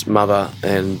Cunningham's mother,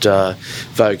 and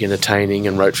Vogue Entertaining,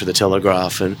 and wrote for the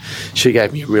Telegraph, and she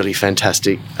gave me a really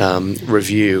fantastic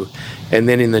review. And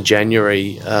then in the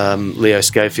January, Leo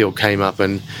Schofield came up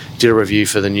and did a review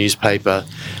for the newspaper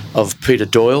of Peter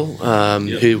Doyle,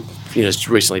 who has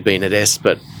recently been at S,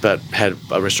 but had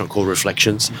a restaurant called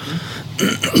Reflections,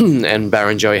 and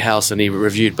Barrenjoey House, and he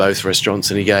reviewed both restaurants,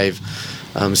 and he gave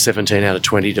 17 out of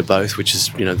 20 to both, which is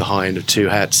the high end of two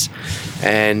hats,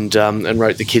 and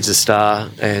wrote the kids a star,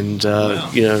 and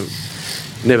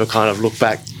never kind of looked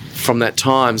back from that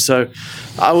time. So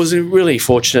I was really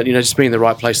fortunate, just being in the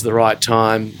right place at the right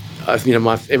time.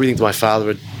 Everything that my father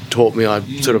had taught me, I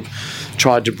sort of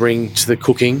tried to bring to the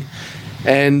cooking.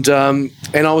 And I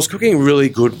was cooking really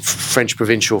good French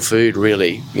provincial food,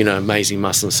 really, amazing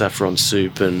muslin saffron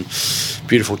soup and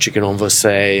beautiful chicken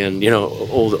envasé, and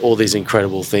all these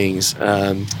incredible things.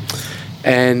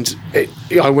 And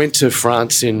I went to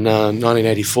France in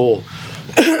 1984,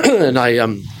 and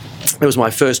it was my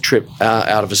first trip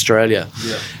out of Australia.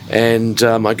 Yeah. And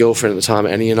my girlfriend at the time,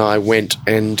 Annie, and I went,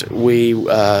 and we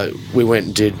went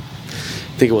and did,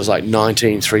 I think it was like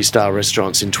 19 3-star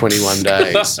restaurants in 21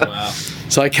 days. Wow.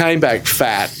 So I came back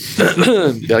fat.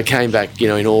 I came back,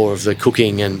 in awe of the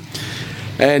cooking, and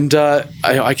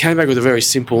I came back with a very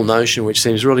simple notion, which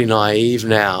seems really naive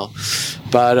now.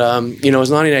 But it was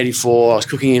 1984. I was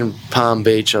cooking in Palm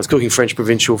Beach. I was cooking French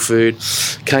provincial food.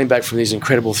 Came back from these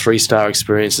incredible 3-star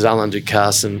experiences. Alain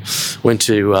Ducasse, and went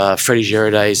to Freddy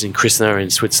Gerardet's in Krishna in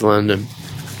Switzerland, and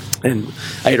and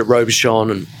ate at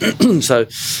Robichon, and so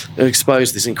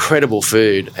exposed to this incredible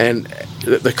food. And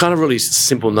the kind of really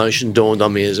simple notion dawned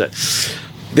on me is that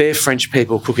they're French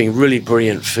people cooking really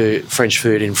brilliant French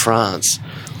food in France.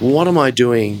 What am I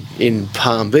doing in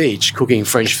Palm Beach cooking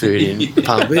French food in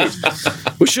Palm Beach?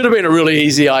 Which should have been a really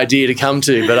easy idea to come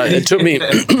to, but it took me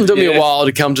a while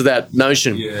to come to that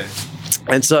notion. Yeah.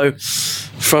 And so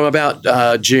from about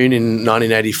June in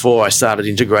 1984, I started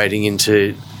integrating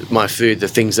into my food the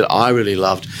things that I really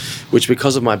loved, which,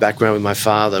 because of my background with my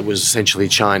father, was essentially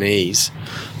Chinese,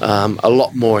 a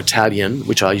lot more Italian,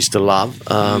 which I used to love,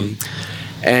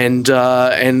 and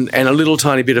a little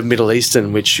tiny bit of Middle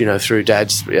Eastern, which, you know, through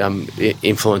Dad's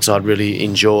influence, I'd really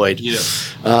enjoyed. Yeah.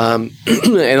 And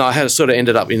I had sort of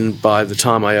ended up by the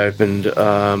time I opened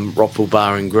Rockpool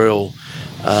Bar and Grill.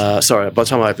 By the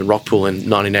time I opened Rockpool in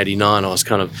 1989, I was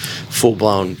kind of full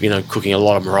blown, you know, cooking a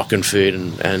lot of Moroccan food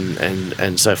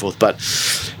and so forth.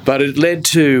 But it led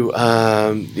to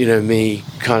you know, me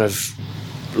kind of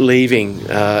leaving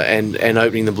and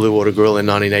opening the Blue Water Grill in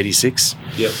 1986.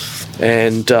 Yep.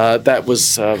 And that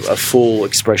was a full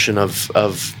expression of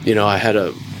you know,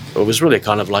 it was really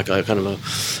kind of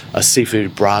a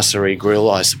seafood brasserie grill,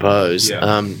 I suppose.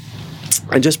 Yeah.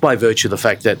 And just by virtue of the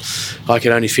fact that I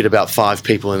could only fit about 5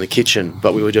 people in the kitchen,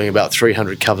 but we were doing about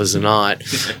 300 covers a night,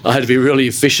 I had to be really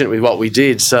efficient with what we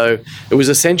did. So it was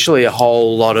essentially a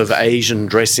whole lot of Asian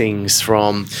dressings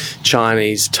from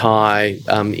Chinese, Thai,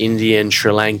 Indian,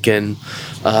 Sri Lankan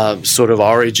sort of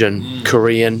origin,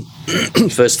 Korean.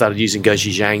 First started using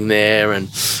gochujang there, and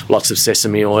lots of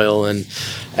sesame oil, and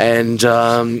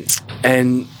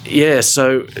yeah.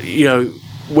 So, you know,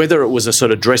 whether it was a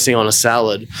sort of dressing on a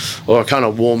salad or a kind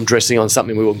of warm dressing on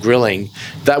something we were grilling,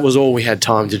 that was all we had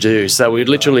time to do. So we'd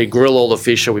literally grill all the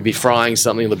fish, or we'd be frying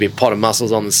something, there'd be a pot of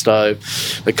mussels on the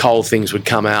stove, the cold things would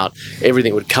come out,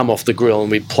 everything would come off the grill, and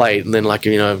we'd plate, and then, like,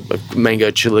 you know, a mango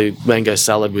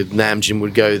salad with namjim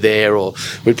would go there, or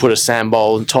we'd put a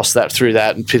sambal and toss that through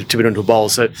that and tip it into a bowl.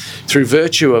 So through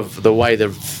virtue of the way the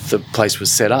place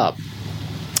was set up,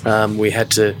 we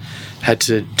had to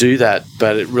do that,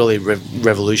 but it really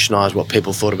revolutionised what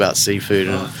people thought about seafood.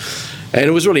 And it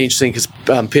was really interesting because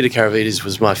Peter Karavides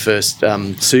was my first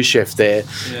sous chef there,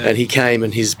 and he came,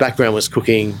 and his background was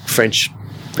cooking French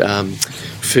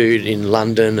food in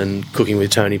London and cooking with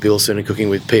Tony Bilson and cooking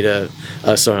with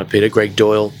Greg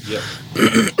Doyle. Yep.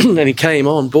 And he came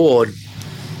on board,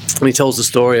 and he tells the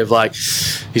story of, like,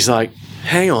 he's like,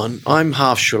 hang on, I'm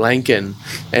half Sri Lankan,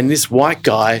 and this white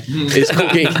guy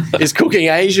is cooking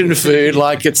Asian food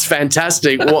like it's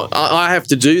fantastic. I have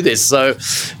to do this. So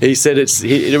he said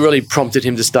it really prompted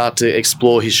him to start to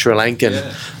explore his Sri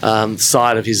Lankan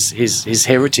side of his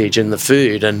heritage and the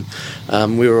food, and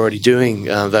we were already doing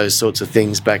those sorts of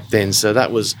things back then. So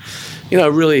that was, you know,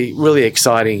 really, really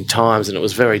exciting times, and it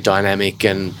was very dynamic,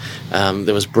 and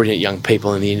there was brilliant young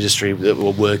people in the industry that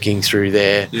were working through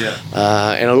there. Yeah.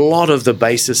 And a lot of the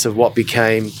basis of what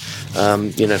became,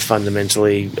 you know,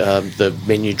 fundamentally the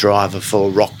menu driver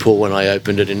for Rockpool when I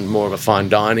opened it in more of a fine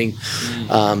dining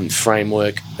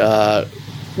framework.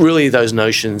 Really, those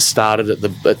notions started at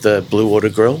the Blue Water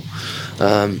Grill.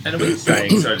 And I was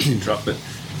saying, sorry to interrupt, but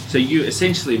so you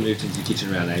essentially moved into the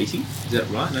kitchen around 80, is that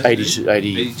right? No,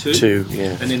 82,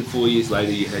 yeah. And then 4 years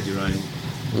later you had your own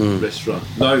restaurant.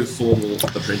 No formal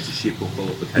apprenticeship or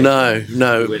qualification?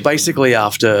 No. Basically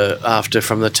after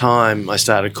from the time I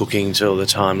started cooking till the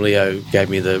time Leo gave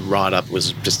me the write-up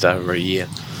was just over a year.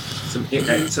 So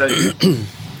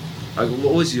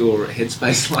what was your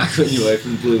headspace like when you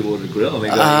opened Blue Water Grill? I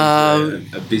mean, going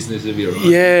into a business of your own.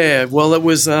 Yeah, well, it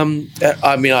was. I mean,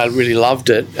 I really loved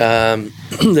it.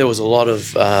 There was a lot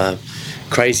of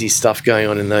crazy stuff going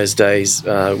on in those days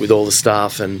with all the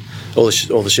staff and all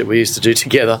the shit we used to do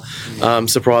together.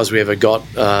 Surprised we ever got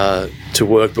to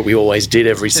work, but we always did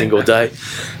every single day.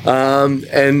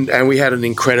 And we had an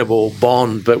incredible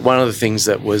bond. But one of the things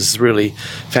that was really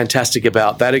fantastic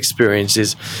about that experience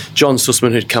is John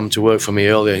Sussman, who'd come to work for me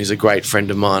earlier, who's a great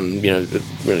friend of mine, you know,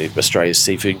 really Australia's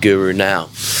seafood guru now,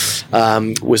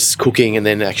 was cooking, and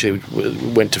then actually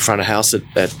went to front of house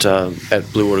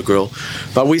at Blue Water Grill.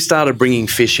 But we started bringing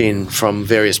fish in from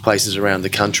various places around the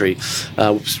country.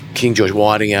 King George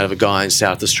whiting out of a guy in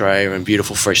South Australia, and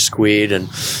beautiful fresh squid and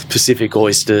Pacific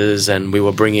oysters, and we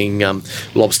were bringing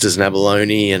lobsters and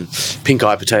abalone and pink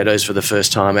eye potatoes for the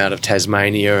first time out of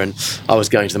Tasmania, and I was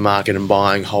going to the market and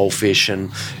buying whole fish,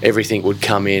 and everything would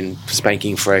come in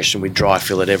spanking fresh, and we'd dry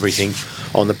fillet everything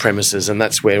on the premises. And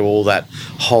that's where all that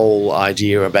whole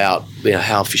idea about, you know,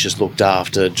 how fish is looked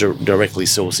after, directly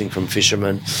sourcing from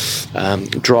fishermen,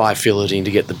 dry filleting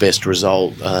to get the best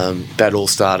result, that all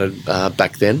started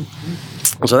back then.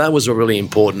 So that was a really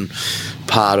important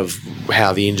part of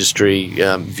how the industry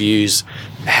views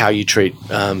how you treat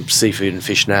seafood and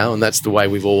fish now, and that's the way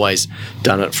we've always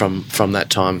done it from that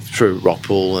time through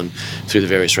Rockpool and through the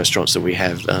various restaurants that we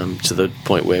have, to the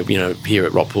point where, you know, here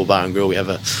at Rockpool Bar and Grill we have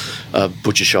a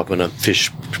butcher shop and a fish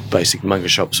basic munga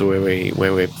shop, so where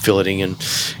we're filleting and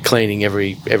cleaning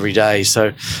every day.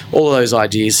 So all of those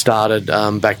ideas started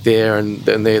back there, and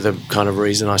they're the kind of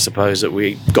reason, I suppose, that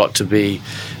we got to be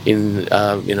in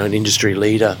an industry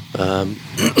leader.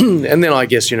 And then I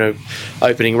guess, you know,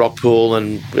 opening Rockpool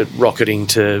and rocketing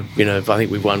to, you know, I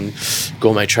think we've won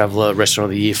Gourmet Traveller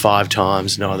Restaurant of the Year 5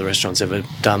 times. No other restaurant's ever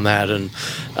done that, and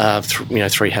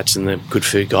 3 hats in the Good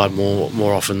Food Guide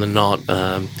more often than not.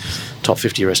 Top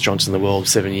 50 restaurants in the world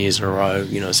 7 years in a row.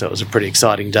 You know, so it was a pretty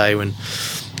exciting day when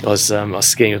I was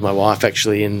skiing with my wife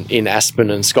actually in Aspen,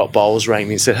 and Scott Bowles rang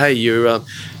me and said, "Hey, have you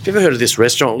ever heard of this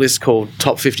restaurant list called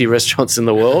Top 50 Restaurants in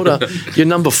the World? You're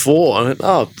number 4." I went,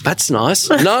 "Oh, that's nice."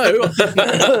 No,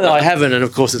 I haven't. And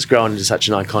of course, it's grown into such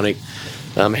an iconic.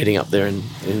 Heading up there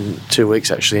in 2 weeks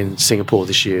actually in Singapore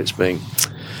this year. It's being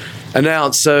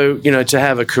announced. So, you know, to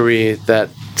have a career that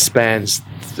spans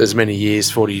as many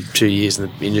years, 42 years in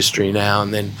the industry now,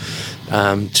 and then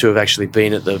to have actually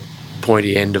been at the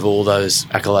pointy end of all those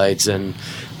accolades, and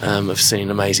I've seen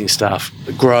amazing staff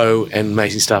grow and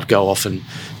amazing staff go off and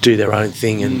do their own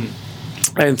thing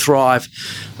and thrive.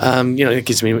 You know, it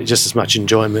gives me just as much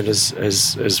enjoyment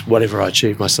as whatever I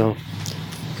achieve myself.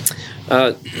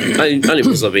 Only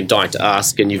because I've been dying to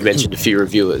ask, and you've mentioned a few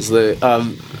reviewers,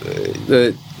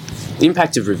 the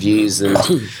impact of reviews, and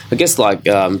I guess, like,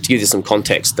 to give you some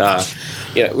context,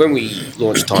 you know, when we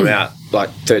launched Time Out like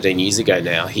 13 years ago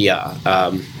now here,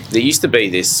 there used to be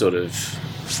this sort of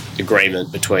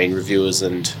agreement between reviewers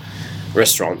and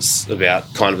restaurants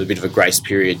about kind of a bit of a grace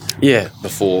period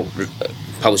before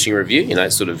publishing a review, you know,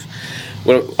 sort of.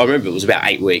 Well, I remember it was about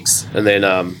 8 weeks, and then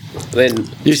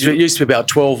used to be about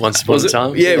 12 once upon a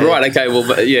time. Yeah, right. Okay,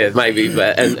 well, yeah, maybe,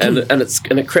 but and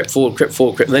it crept forward,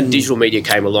 and then digital media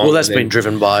came along. Well, that's been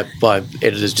driven by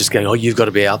editors just going, "Oh, you've got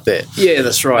to be out there." Yeah,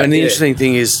 that's right. And the interesting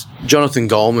thing is, Jonathan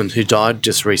Goldman, who died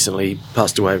just recently,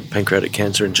 passed away of pancreatic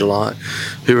cancer in July,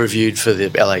 who reviewed for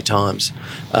the LA Times,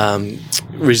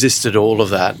 resisted all of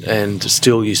that and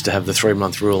still used to have the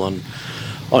 3-month rule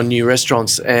on new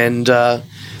restaurants. And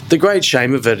the great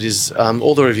shame of it is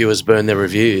all the reviewers burn their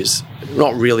reviews,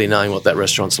 not really knowing what that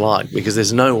restaurant's like, because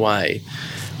there's no way.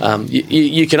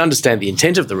 You can understand the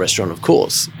intent of the restaurant, of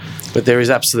course, but there is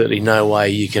absolutely no way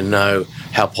you can know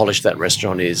how polished that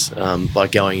restaurant is by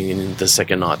going in the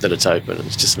second night that it's open.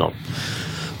 It's just not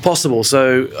possible.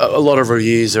 So a lot of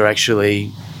reviews are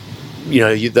actually, you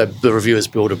know, the reviewers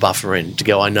build a buffer in to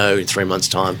go, "I know in 3 months'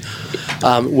 time."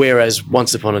 Whereas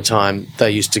once upon a time, they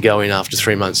used to go in after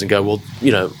 3 months and go, "Well,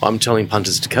 you know, I'm telling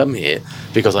punters to come here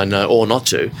because I know, or not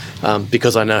to,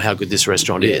 because I know how good this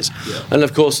restaurant is." Yeah. And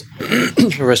of course,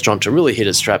 for a restaurant to really hit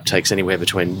its strap takes anywhere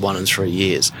between 1 and 3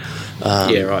 years.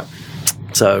 Yeah, right.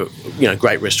 So, you know,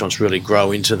 great restaurants really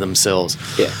grow into themselves.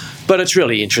 Yeah. But it's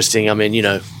really interesting. I mean, you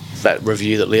know, that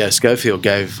review that Leo Schofield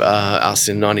gave us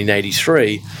in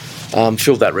 1983,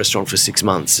 filled that restaurant for 6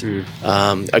 months.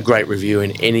 A great review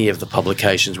in any of the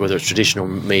publications, whether it's traditional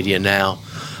media now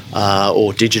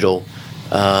or digital,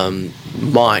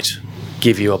 might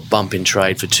give you a bump in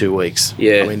trade for 2 weeks.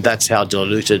 Yeah. I mean, that's how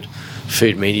diluted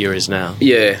food media is now.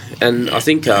 Yeah, and I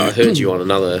think I heard you on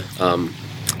another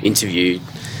interview,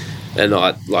 and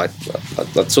I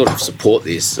sort of support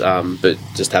this, but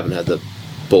just haven't had the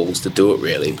balls to do it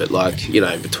really. But, like, you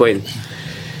know,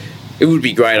 it would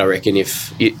be great, I reckon,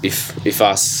 if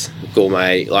us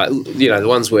Gourmet, like, you know, the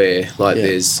ones where, like,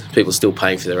 there's people still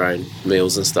paying for their own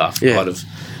meals and stuff, kind of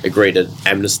agreed at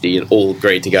amnesty and all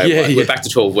agreed to go, we're back to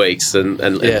 12 weeks and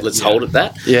let's hold at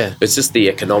that. Yeah. It's just the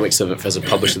economics of it as a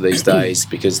publisher these days,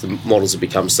 because the models have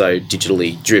become so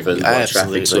digitally driven by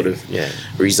traffic, sort of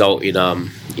result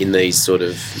in these sort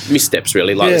of missteps,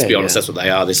 really. Like, let's be honest, that's what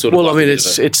they are. They're sort of. Well, I mean,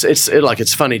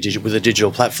 it's funny with a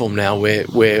digital platform now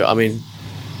where I mean,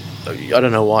 I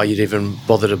don't know why you'd even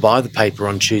bother to buy the paper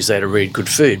on Tuesday to read Good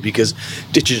Food, because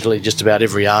digitally just about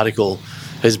every article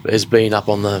has been up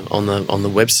on the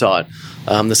website.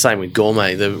 The same with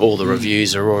Gourmet. All the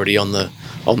reviews are already on the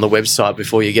website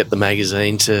before you get the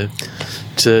magazine to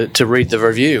read the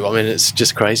review. I mean, it's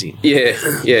just crazy.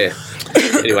 Yeah.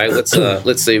 Anyway,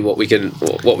 let's see what we can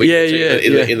do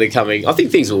in the coming. I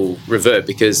think things will revert,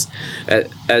 because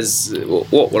as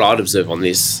what I'd observe on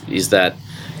this is that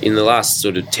in the last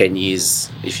sort of 10 years,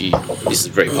 this is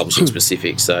very publishing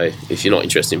specific, so if you're not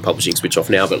interested in publishing, switch off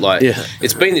now. But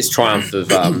it's been this triumph of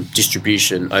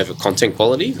distribution over content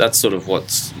quality. That's sort of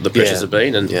what the pressures have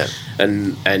been, and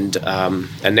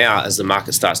now as the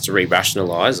market starts to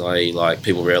re-rationalise, i.e., like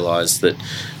people realise that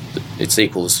it's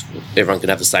equals everyone can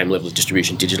have the same level of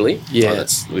distribution digitally.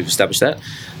 We've established that.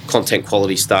 Content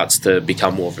quality starts to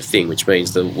become more of a thing, which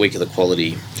means the weaker the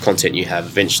quality content you have,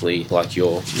 eventually, like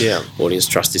your audience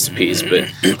trust disappears. But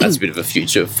that's a bit of a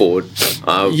future forward.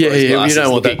 You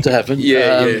don't want that to happen.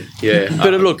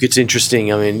 But look, it's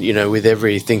interesting. I mean, you know, with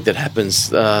everything that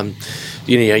happens,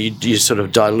 you sort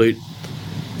of dilute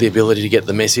the ability to get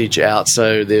the message out.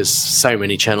 So there's so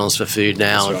many channels for food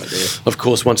now. That's right, Of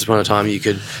course, once upon a time you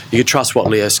could trust what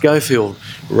Leo Schofield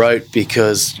wrote,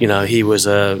 because he was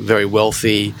a very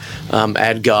wealthy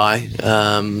ad guy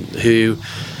who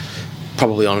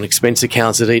probably on expense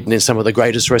accounts had eaten in some of the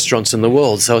greatest restaurants in the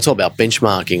world. So it's all about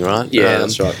benchmarking, right?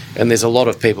 That's right. And there's a lot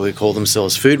of people who call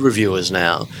themselves food reviewers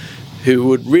now who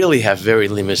would really have very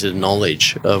limited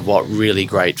knowledge of what really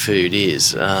great food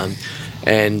is,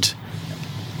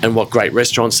 and what great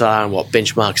restaurants are and what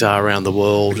benchmarks are around the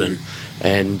world, and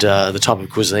the type of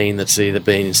cuisine that's either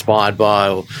been inspired by,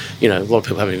 or a lot of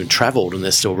people haven't even travelled and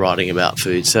they're still writing about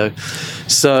food. So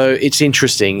it's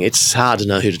interesting. It's hard to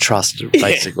know who to trust,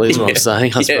 basically, is what I'm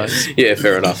saying, I suppose. Yeah,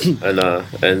 fair enough.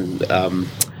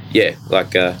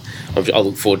 I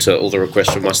look forward to all the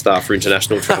requests from my staff for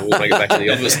international travel when I get back to the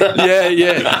office.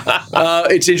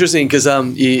 It's interesting because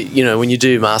when you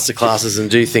do masterclasses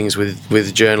and do things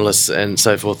with journalists and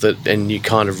so forth, and you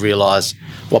kind of realise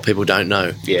what people don't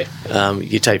know.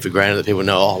 You take for granted that people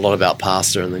know a lot about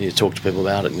pasta, and then you talk to people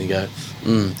about it and you go,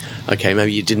 okay,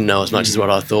 maybe you didn't know as much as what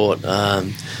I thought.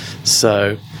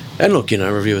 And look,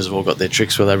 reviewers have all got their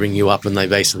tricks where they ring you up and they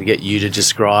basically get you to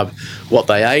describe what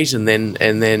they ate, and then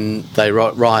they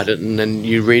write it, and then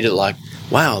you read it like,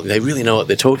 wow, they really know what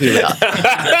they're talking about.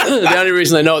 The only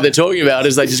reason they know what they're talking about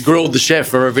is they just grilled the chef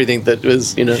for everything that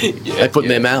was, they put in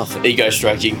their mouth. Ego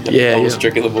stroking. Always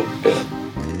trick in the book.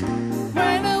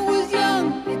 When I was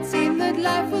young, it seemed that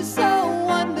life was so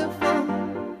wonderful,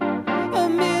 a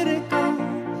miracle.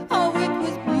 Oh, it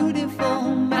was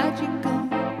beautiful, magical,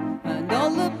 and all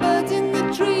the birds in the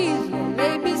trees,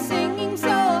 they be singing so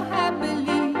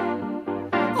happily,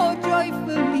 oh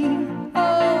joyfully,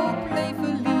 oh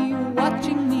playfully,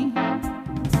 watching me.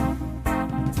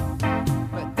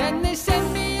 But then they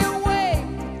sent me away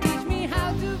to teach me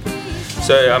how to be.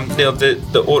 So, Neil,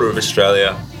 the Order of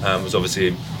Australia was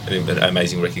obviously an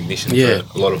amazing recognition for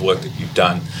a lot of work that you've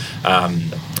done,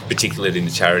 particularly in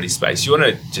the charity space. You want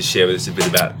to just share with us a bit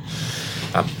about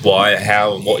why,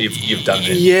 how, and what you've done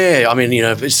there? Yeah, I mean,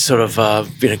 it's sort of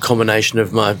been a combination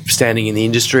of my standing in the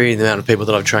industry, the amount of people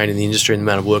that I've trained in the industry, and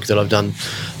the amount of work that I've done,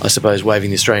 I suppose, waving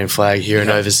the Australian flag here and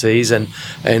overseas, and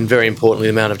very importantly,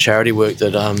 the amount of charity work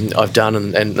that I've done,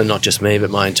 and not just me, but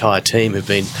my entire team have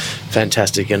been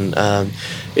fantastic. And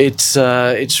it's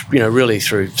really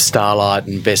through Starlight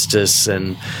and Bestis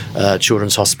and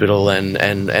Children's Hospital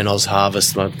and Oz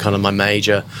Harvest, kind of my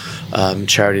major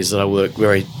charities that I work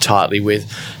very tightly with.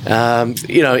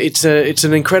 It's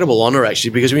an incredible honour,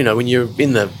 actually, because when you're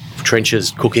in the trenches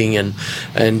cooking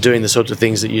and doing the sorts of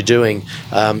things that you're doing,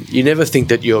 you never think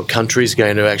that your country's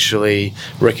going to actually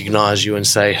recognise you and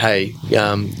say, hey,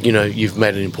 you've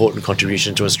made an important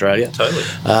contribution to Australia.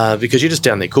 Totally. Because you're just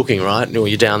down there cooking, right? Or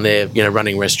you're down there,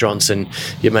 running restaurants, and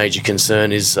your major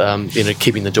concern is,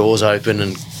 keeping the doors open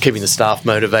and keeping the staff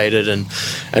motivated and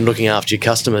looking after your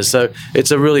customers. So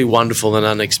it's a really wonderful and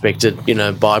unexpected,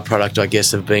 byproduct, I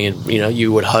guess, of being,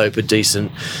 you would hope, a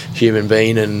decent human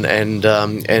being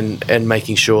and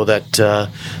making sure that,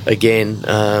 again,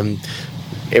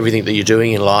 everything that you're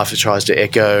doing in life tries to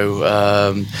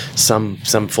echo some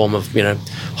form of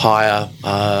higher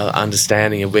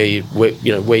understanding of where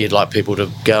you'd like people to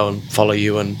go and follow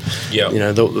you, and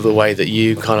the way that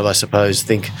you kind of, I suppose,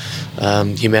 think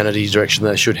humanity's direction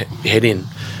they should head in.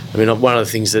 I mean, one of the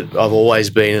things that I've always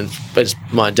been, and it's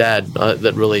my dad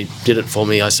that really did it for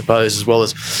me, I suppose, as well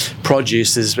as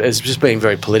produce, is just being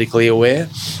very politically aware,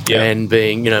 and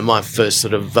being, my first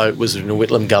sort of vote was in the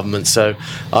Whitlam government, so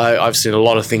I've seen a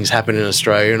lot of things happen in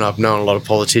Australia, and I've known a lot of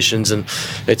politicians, and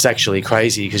it's actually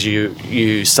crazy because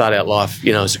you start out life,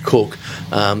 as a cook,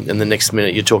 and the next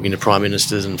minute you're talking to prime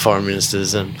ministers and foreign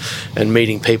ministers and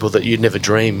meeting people that you'd never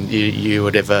dream you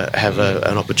would ever have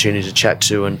an opportunity to chat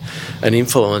to and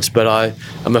influence. But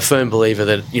I'm a firm believer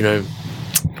that,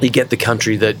 you get the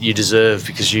country that you deserve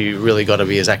because you really got to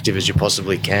be as active as you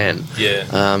possibly can. Yeah.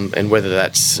 And whether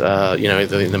that's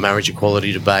in the marriage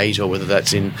equality debate, or whether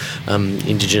that's in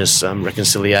Indigenous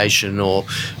reconciliation, or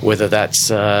whether that's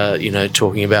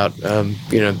talking about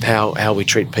how we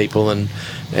treat people and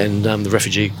the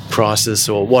refugee crisis,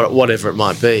 or whatever it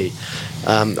might be.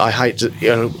 I hate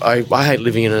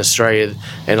living in Australia,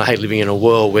 and I hate living in a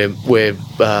world where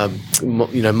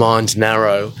minds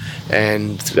narrow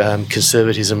and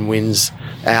conservatism wins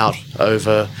out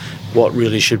over what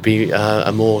really should be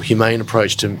a more humane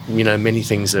approach to many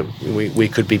things that we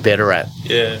could be better at.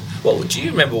 Yeah. Well, do you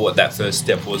remember what that first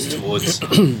step was towards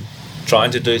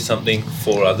trying to do something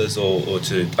for others, or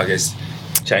to, I guess,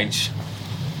 change?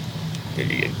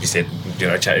 You said,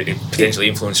 potentially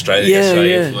influence Australia,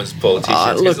 influence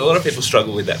politicians. Because a lot of people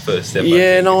struggle with that first step.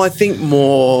 I think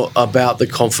more about the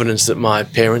confidence that my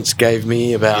parents gave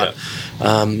me about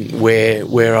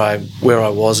where I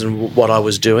was and what I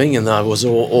was doing, and I was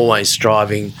always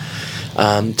striving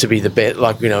to be the best,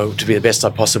 to be the best I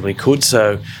possibly could.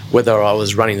 So whether I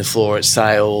was running the floor at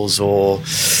sales, or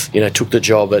took the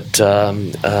job at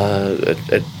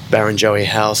Barrenjoey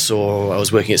House, or I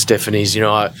was working at Stephanie's,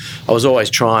 I was always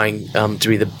trying to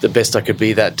be the best I could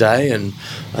be that day, and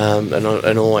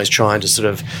always trying to sort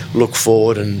of look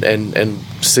forward and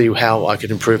see how I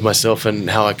could improve myself, and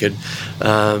how I could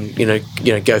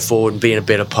go forward and be in a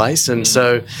better place. And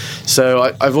so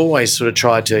I've always sort of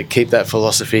tried to keep that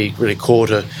philosophy really core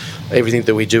to everything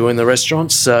that we do in the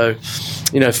restaurants. So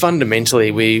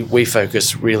fundamentally we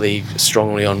focus really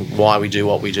strongly on why we do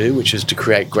what we do, which is to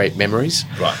create great memories.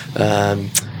 Right.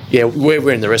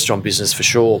 We're in the restaurant business for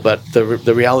sure, but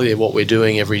the reality of what we're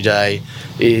doing every day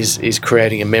is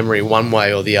creating a memory one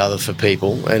way or the other for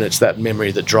people, and it's that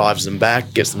memory that drives them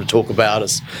back, gets them to talk about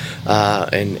us,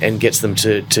 and gets them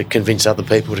to convince other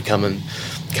people to come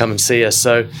and see us.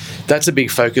 So that's a big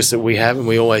focus that we have, and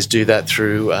we always do that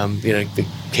through the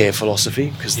care philosophy,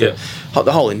 because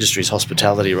the whole industry is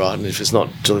hospitality, right? And if it's not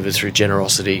delivered through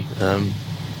generosity,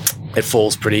 it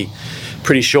falls pretty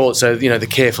short. So the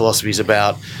care philosophy is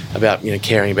about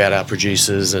caring about our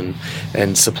producers and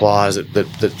suppliers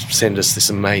that send us this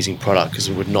amazing product, because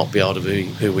we would not be able to be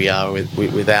who we are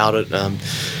without it.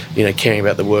 Caring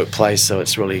about the workplace, so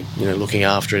it's really looking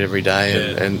after it every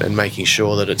day, and making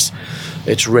sure that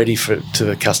it's ready to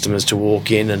the customers to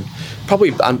walk in. And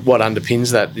probably what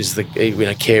underpins that is the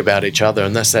care about each other,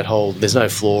 and that's that whole, there's no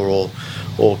floor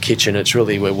or kitchen. It's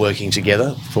really, we're working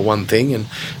together for one thing, and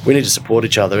we need to support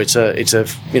each other. It's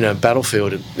a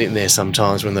battlefield in there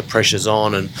sometimes when the pressure's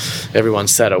on and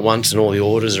everyone's sat at once and all the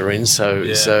orders are in. So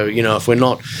if we're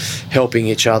not helping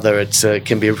each other, it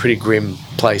can be a pretty grim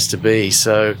place to be.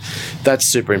 So that's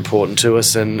super important to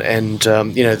us, and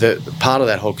the part of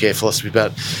that whole care philosophy is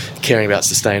about caring about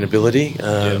sustainability,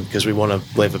 because we want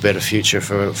to leave a better future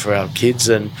for our kids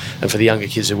and for the younger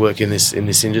kids who work in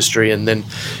this industry, and then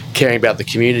caring about the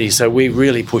community. So we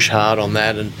really push hard on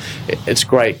that, and it's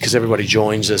great because everybody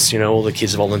joins us. All the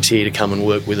kids volunteer to come and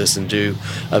work with us and do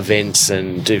events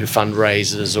and do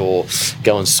fundraisers, or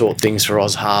go and sort things for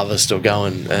Oz Harvest, or go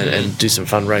and do some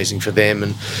fundraising for them,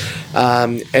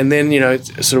 and then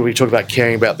sort of we talk about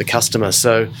caring about the customer.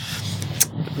 So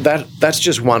that's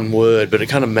just one word, but it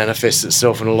kind of manifests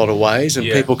itself in a lot of ways, and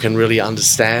people can really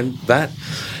understand that.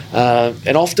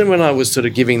 And often when I was sort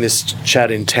of giving this chat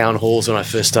in town halls when I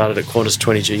first started at Qantas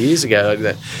 22 years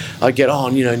ago, I'd get,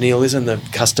 Neil, isn't the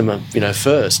customer,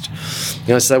 first?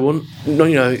 I say, well,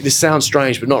 no, this sounds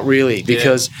strange, but not really,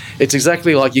 because it's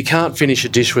exactly like you can't finish a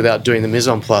dish without doing the mise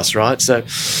en place, right? So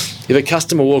if a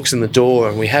customer walks in the door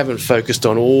and we haven't focused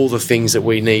on all the things that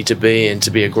we need to be, and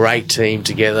to be a great team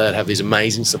together, to have these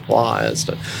amazing suppliers,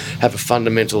 to have a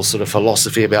fundamental sort of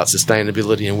philosophy about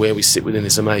sustainability and where we sit within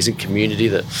this amazing community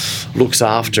that looks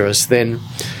after us, then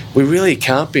we really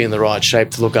can't be in the right shape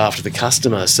to look after the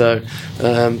customer. So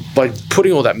by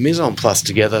putting all that mise en place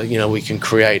together, we can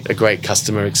create a great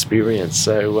customer experience.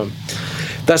 So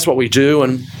that's what we do,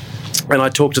 and I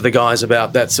talk to the guys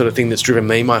about that sort of thing that's driven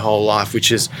me my whole life,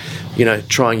 which is,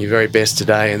 trying your very best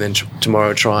today, and then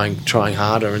tomorrow trying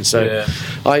harder. And so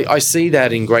I see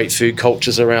that in great food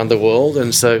cultures around the world.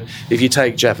 And so if you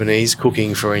take Japanese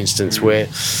cooking, for instance, where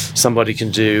somebody can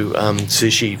do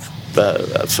sushi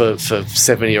for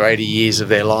 70 or 80 years of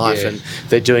their life, and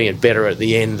they're doing it better at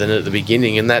the end than at the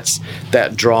beginning, and that's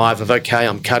that drive of, okay,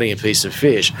 I'm cutting a piece of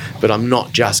fish, but I'm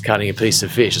not just cutting a piece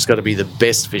of fish. It's got to be the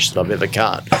best fish that I've ever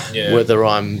cut, whether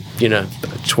I'm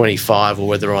 25 or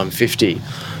whether I'm 50.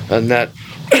 And that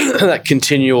that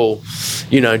continual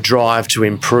drive to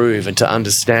improve and to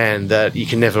understand that you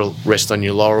can never rest on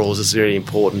your laurels is really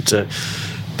important to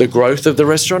the growth of the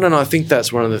restaurant, and I think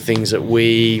that's one of the things that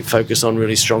we focus on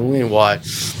really strongly, and why,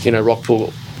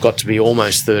 Rockpool got to be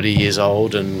almost 30 years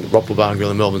old, and Rockpool Bar and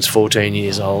Grill in Melbourne's 14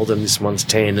 years old, and this one's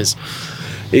 10, is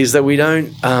that we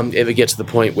don't ever get to the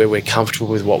point where we're comfortable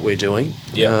with what we're doing.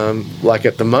 Like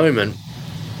at the moment,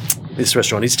 this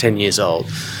restaurant is 10 years old.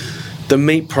 The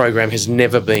meat program has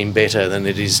never been better than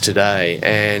it is today,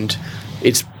 and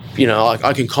it's,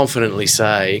 I can confidently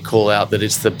call out that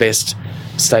it's the best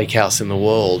steakhouse in the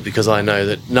world, because I know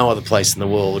that no other place in the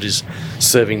world is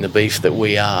serving the beef that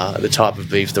we are, the type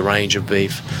of beef, the range of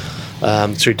beef.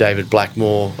 Through David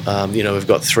Blackmore, we've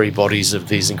got 3 bodies of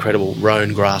these incredible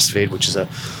Roan grass-fed, which is a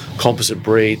composite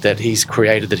breed that he's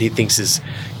created that he thinks is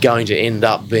going to end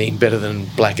up being better than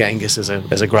Black Angus as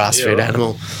a grass-fed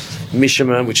animal.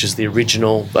 Mishima, which is the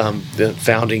original, the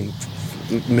founding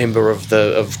member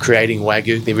of creating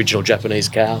Wagyu, the original Japanese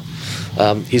cow.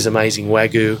 His amazing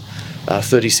Wagyu,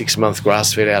 36-month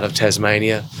grass-fed out of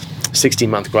Tasmania,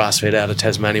 60-month grass-fed out of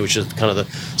Tasmania, which is kind of the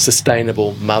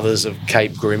sustainable mothers of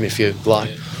Cape Grim, if you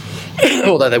like.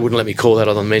 Although they wouldn't let me call that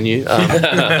on the menu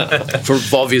for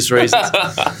obvious reasons.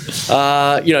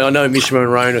 I know Mishima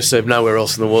and Roan are served nowhere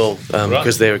else in the world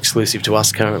because they're exclusive to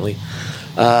us currently.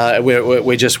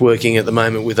 We're just working at the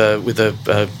moment with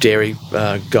a dairy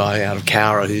guy out of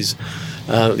Cowra who's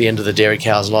at the end of the dairy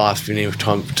cow's life,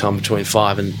 time between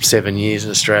 5 and 7 years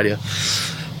in Australia.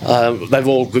 They've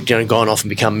all gone off and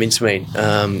become mincemeat,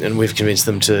 and we've convinced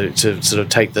them to sort of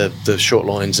take the short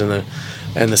loins and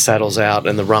the saddles out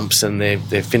and the rumps, and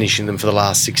they're finishing them for the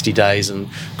last 60 days and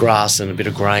grass and a bit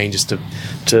of grain just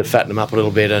to fatten them up a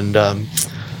little bit, and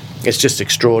it's just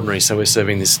extraordinary. So we're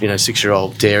serving this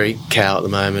 6-year-old dairy cow at the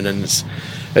moment, and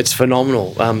it's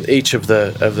phenomenal. Each of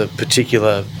the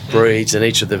particular breeds and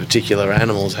each of the particular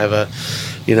animals have a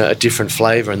different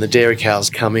flavour, and the dairy cows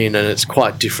come in and it's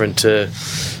quite different to,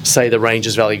 say, the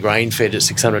Ranges Valley grain fed at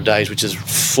 600 days, which is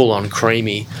full on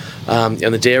creamy, and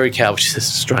the dairy cow, which is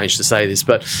strange to say this,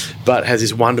 but has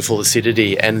this wonderful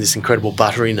acidity and this incredible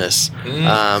butteriness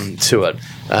to it.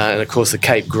 And of course the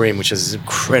Cape Grim, which has this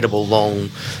incredible long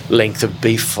length of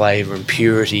beef flavour and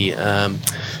purity.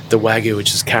 The Wagyu,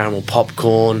 which is caramel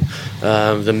popcorn,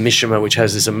 the Mishima, which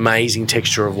has this amazing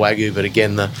texture of Wagyu, but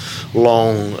again the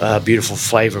long, beautiful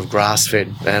flavour of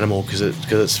grass-fed animal because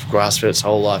it's grass-fed its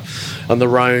whole life, and the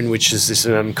Roan, which is this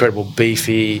incredible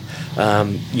beefy,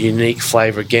 unique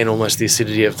flavour, again almost the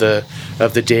acidity of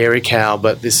the dairy cow,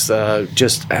 but this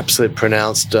just absolute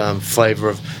pronounced flavour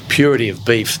of purity of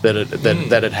beef that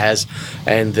it has,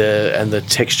 and the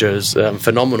texture is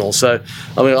phenomenal. So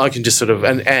I mean, I can just sort of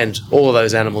and all of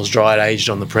those animals dried, aged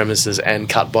on the premises and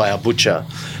cut by our butcher.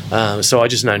 So I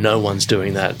just know no one's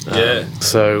doing that.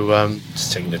 So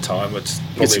just taking the time. It's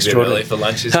probably it's a bit early for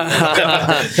lunch, isn't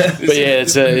it? But yeah,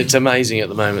 it's amazing at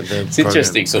the moment. It's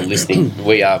interesting sort of listening.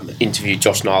 We interviewed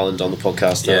Josh Nyland on the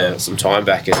podcast some time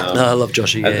back, and I love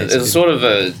Joshy. And there's a sort of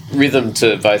a rhythm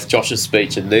to both Josh's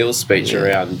speech and Neil's speech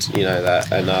around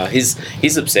that, and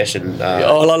his obsession. I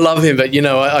love him, but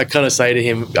I kind of say to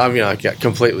him, I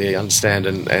completely understand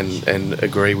and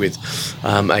agree with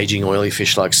aging oily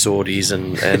fish like swordys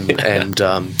and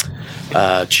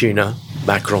tuna,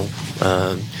 mackerel.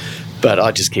 But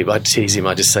I tease him.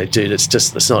 I just say, dude,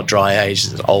 it's not dry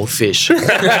aged, it's old fish.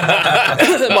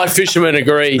 My fishermen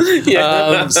agree.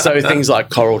 So things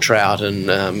like coral trout and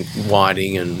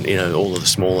whiting and all of the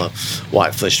smaller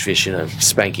white fleshed fish,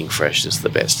 spanking fresh is the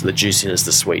best. The juiciness,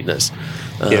 the sweetness,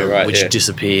 which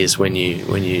disappears when you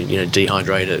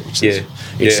dehydrate it. Which is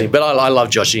interesting. But I love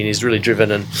Joshy, and he's really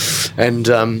driven and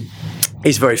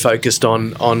he's very focused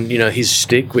on his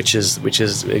shtick, which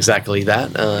is exactly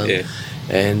that.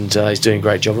 And he's doing a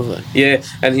great job of it. Yeah,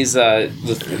 and his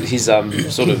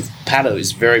sort of paddle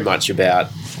is very much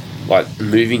about like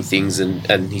moving things,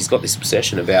 and he's got this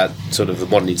obsession about sort of the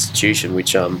modern institution,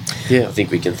 which I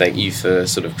think we can thank you for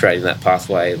sort of creating that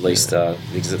pathway, at least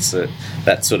because it's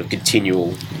that sort of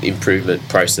continual improvement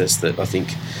process that I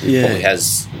think probably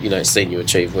has seen you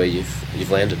achieve where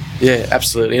you've landed. Yeah,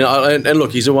 absolutely. And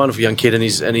look, he's a wonderful young kid, and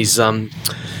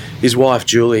his wife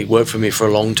Julie worked for me for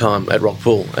a long time at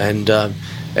Rockpool,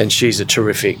 and she's a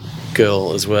terrific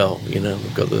girl as well.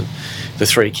 We've got the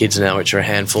 3 kids now, which are a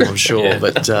handful, I'm sure.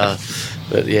 But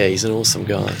yeah, he's an awesome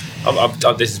guy.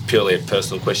 This is purely a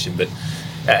personal question, but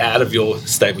out of your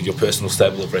personal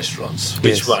stable of restaurants,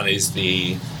 which one is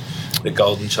the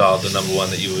golden child, the number one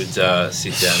that you would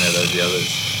sit down out of the others?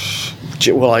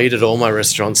 Well, I eat at all my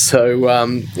restaurants, so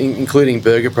including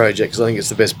Burger Project, because I think it's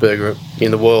the best burger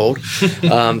in the world.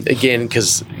 Again,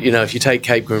 because if you take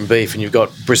Cape Coon beef and you've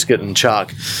got brisket and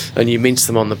chuck, and you mince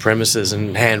them on the premises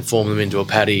and hand form them into a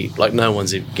patty, like no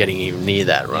one's getting even near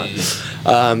that, right?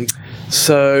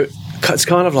 So it's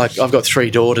kind of like I've got 3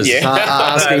 daughters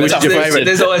asking which is your favourite.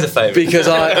 There's always a favourite. Because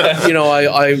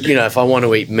if I want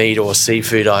to eat meat or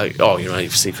seafood,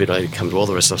 seafood it comes with all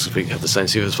the rest of us. We have the same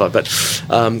seafood supply. But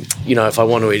if I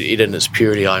want to eat it in its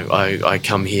purity, I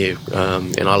come here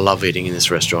and I love eating in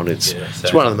this restaurant. It's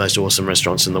one of the most awesome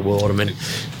restaurants in the world. I mean,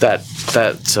 that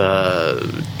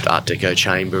Art Deco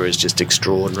chamber is just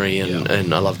extraordinary,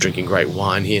 and I love drinking great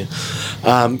wine here.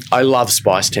 I love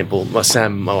Spice Temple. My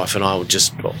wife and I would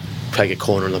just take a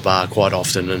corner in the bar quite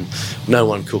often, and no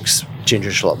one cooks ginger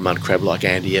shallot mud crab like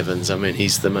Andy Evans. I mean,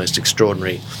 he's the most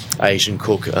extraordinary Asian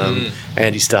cook.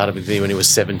 Andy started with me when he was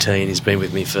 17. He's been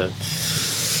with me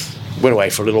went away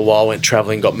for a little while, went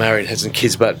travelling, got married, had some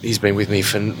kids, but he's been with me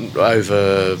for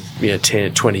over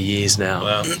 10, 20 years now.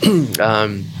 Wow.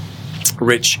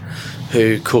 Rich,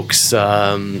 who cooks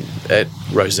at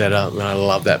Rosetta, and I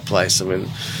love that place. I mean,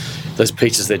 those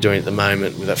pizzas they're doing at the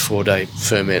moment with that 4-day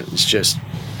ferment, it's just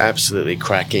absolutely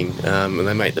cracking, and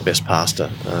they make the best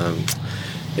pasta.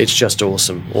 It's just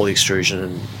awesome, all the extrusion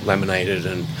and laminated,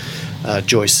 and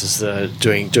Joyce is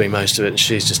doing most of it, and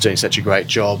she's just doing such a great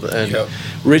job. And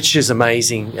Rich is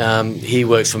amazing. He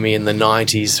worked for me in the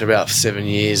 90s for about 7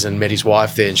 years and met his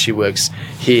wife there, and she works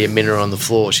here, Minna on the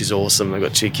floor. She's awesome. They've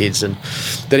got 2 kids, and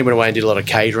then he went away and did a lot of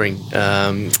catering,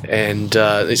 and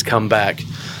he's come back.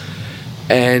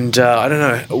 And I don't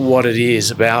know what it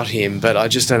is about him, but I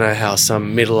just don't know how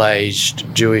some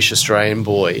middle-aged Jewish Australian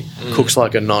boy cooks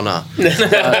like a nonna.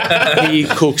 He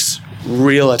cooks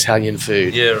real Italian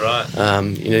food. Yeah, right.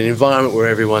 In an environment where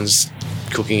everyone's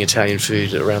cooking Italian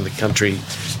food around the country,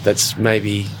 that's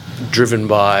maybe driven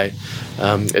by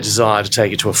a desire to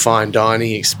take it to a fine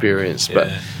dining experience.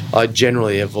 Yeah. But I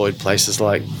generally avoid places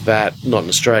like that, not in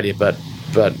Australia, but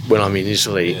when I'm in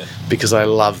Italy, because I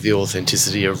love the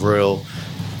authenticity of real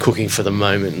cooking for the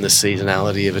moment and the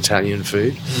seasonality of Italian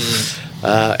food.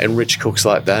 And Rich cooks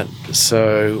like that.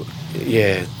 So,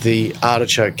 the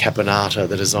artichoke caponata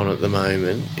that is on at the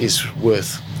moment is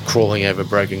worth crawling over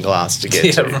broken glass to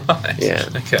get to. Right. Yeah.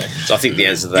 Okay. So I think the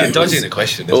answer to that. You're dodging the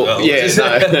question as well. Yeah,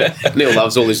 no. Neil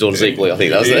loves all his daughters equally, I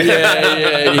think, doesn't he?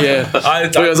 Yeah.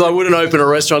 Because I wouldn't open a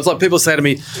restaurant. It's like people say to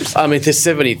me, I mean, there's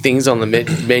 70 things on the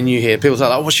menu here. People say,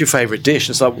 like, what's your favourite dish?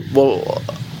 It's like, well,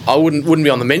 I wouldn't be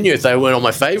on the menu if they weren't on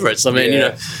my favourites. I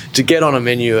mean, to get on a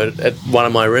menu at one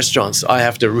of my restaurants, I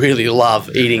have to really love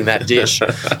eating that dish.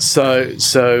 So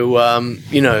it's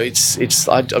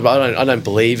I don't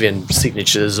believe in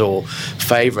signatures or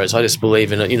favourites. I just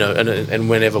believe in it, and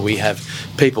whenever we have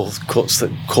people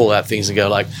call out things and go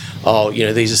like, oh,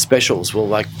 these are specials. Well,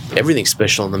 like everything's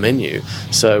special on the menu.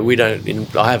 So we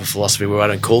don't. I have a philosophy where I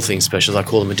don't call things specials. I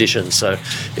call them additions. So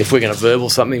if we're going to verbal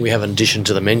something, we have an addition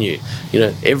to the menu.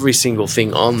 Every single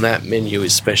thing on that menu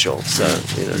is special. So,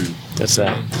 that's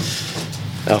our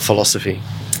philosophy.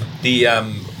 We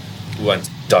won't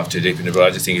dive too deep into it, but I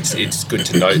just think it's good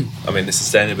to note, I mean, the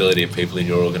sustainability of people in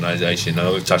your organisation. I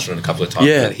know we've touched on it a couple of times,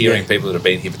 but hearing people that have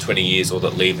been here for 20 years or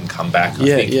that leave and come back,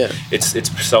 I think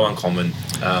it's so uncommon,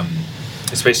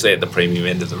 especially at the premium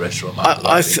end of the restaurant market.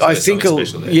 I think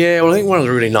one of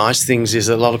the really nice things is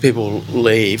that a lot of people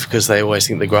leave because they always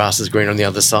think the grass is green on the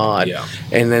other side,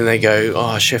 and then they go,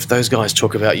 oh, chef, those guys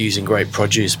talk about using great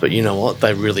produce, but you know what,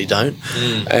 they really don't.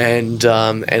 And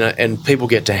people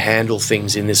get to handle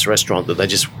things in this restaurant that they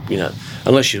just,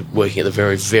 unless you're working at the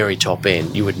very, very top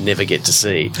end, you would never get to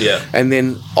see. And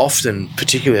then often,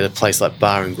 particularly at a place like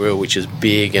Bar and Grill, which is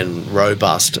big and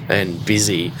robust and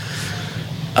busy,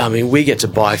 I mean, we get to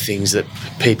buy things that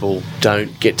people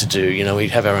don't get to do. We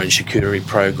have our own charcuterie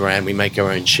program. We make our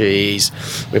own cheese.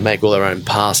 We make all our own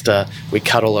pasta. We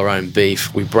cut all our own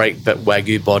beef. We break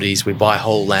Wagyu bodies. We buy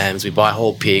whole lambs. We buy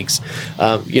whole pigs.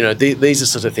 These are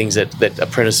sort of things that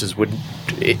apprentices would,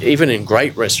 even in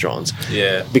great restaurants,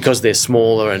 because they're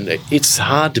smaller and it's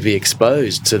hard to be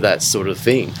exposed to that sort of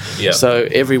thing. So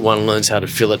everyone learns how to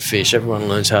fillet fish. Everyone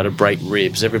learns how to break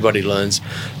ribs. Everybody learns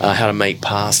how to make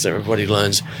pasta. Everybody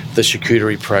learns the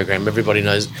charcuterie program. Everybody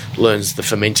learns the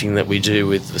fermenting that we do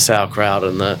with the sauerkraut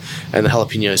and the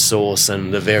jalapeno sauce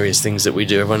and the various things that we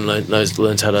do. Everyone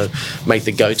learns how to make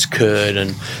the goat's curd,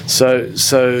 and so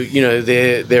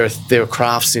there are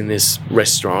crafts in this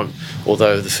restaurant,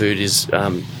 although the food is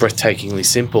breathtakingly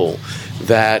simple,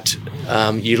 that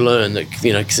you learn that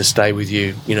can stay with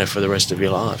you for the rest of your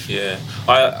life.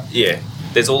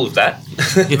 there's all of that,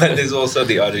 but there's also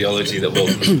the ideology that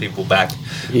welcomes people back.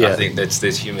 Yeah. I think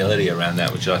there's humility around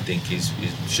that, which I think is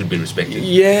should be respected.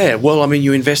 Yeah, well, I mean,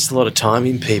 you invest a lot of time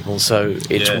in people, so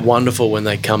it's wonderful when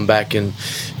they come back. And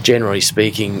generally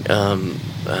speaking,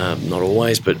 not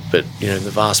always, but you know,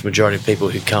 the vast majority of people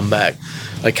who come back,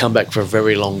 they come back for a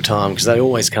very long time because they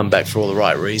always come back for all the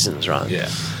right reasons, right? Yeah.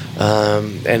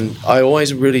 And I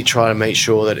always really try to make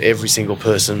sure that every single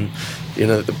person, you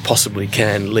know, that possibly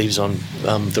can leaves on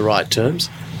the right terms,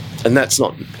 and that's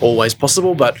not always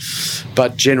possible, but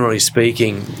generally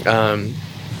speaking,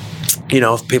 you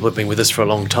know, if people have been with us for a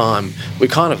long time, we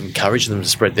kind of encourage them to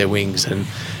spread their wings and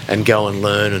go and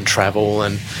learn and travel,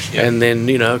 and then,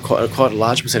 you know, quite a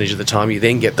large percentage of the time you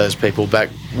then get those people back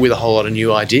with a whole lot of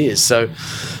new ideas. So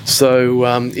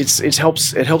it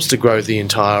helps to grow the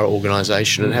entire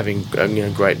organisation, and having a, you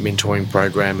know, great mentoring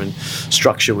program and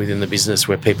structure within the business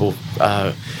where people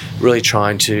are really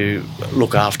trying to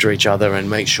look after each other and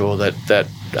make sure that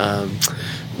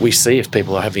we see if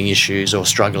people are having issues or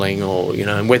struggling, or, you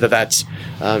know, and whether that's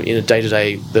in a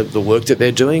day-to-day the work that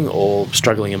they're doing, or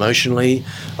struggling emotionally,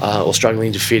 or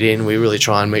struggling to fit in. We really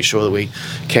try and make sure that we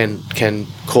can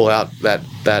call out that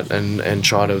and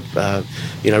try to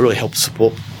you know, really help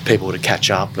support people to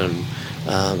catch up and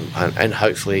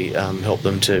hopefully help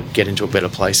them to get into a better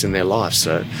place in their life.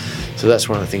 So that's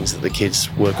one of the things that the kids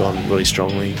work on really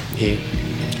strongly here.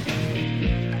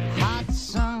 Hot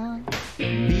sun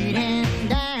beating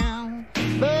down,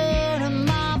 burning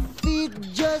my feet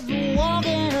just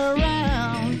walking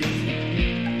around.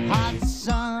 Hot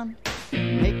sun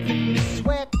making me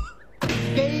sweat,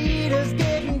 gators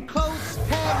getting close,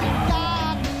 have you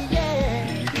got me?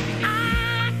 Yeah,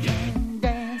 I can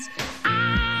dance,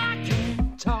 I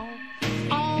can talk,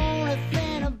 only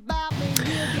thing about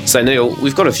me is So Neil,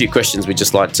 we've got a few questions we'd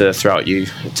just like to throw at you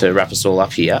to wrap us all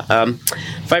up here.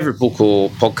 Favourite book or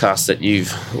podcast that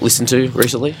you've listened to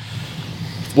recently?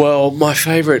 Well, my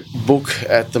favourite book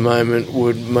at the moment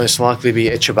would most likely be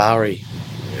Etchebarri,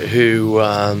 who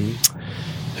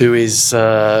is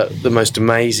the most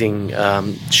amazing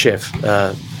chef.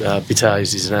 Bitar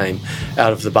is his name,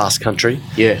 out of the Basque Country.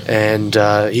 Yeah. And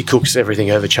he cooks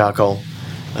everything over charcoal.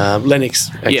 Lennox,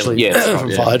 actually, from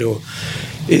Fyador,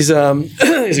 is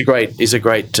a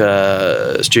great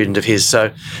student of his.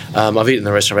 So I've eaten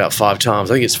the restaurant about 5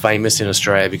 times. I think it's famous in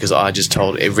Australia because I just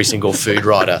told every single food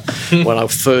writer when I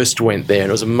first went there, and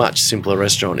it was a much simpler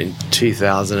restaurant in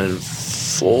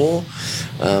 2004.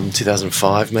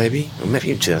 2005 maybe, or maybe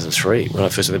even 2003 when I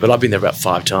first went there, but I've been there about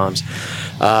 5 times,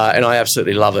 and I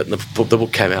absolutely love it. And the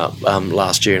book came out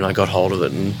last year, and I got hold of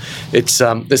it, and it's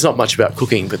there's not much about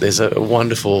cooking, but there's a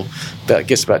wonderful, it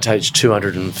gets about page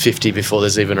 250 before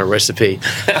there's even a recipe,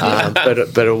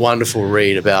 but a wonderful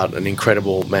read about an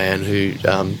incredible man who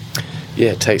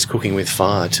takes cooking with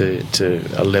fire to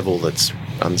a level that's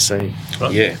unseen.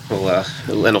 Right. Yeah, well,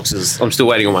 Lennox is... I'm still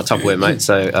waiting on my Tupperware, mate,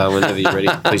 so whenever you're ready,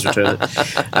 please return it.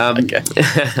 Okay.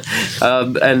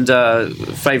 And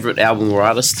favourite album or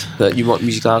artist that you might,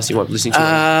 music artist you might be listening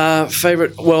to?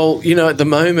 Favourite... Well, you know, at the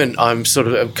moment, I'm sort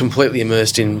of completely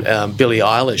immersed in Billie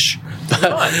Eilish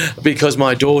because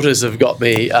my daughters have got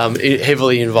me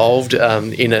heavily involved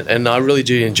in it, and I really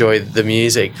do enjoy the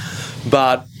music.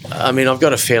 But, I mean, I've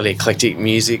got a fairly eclectic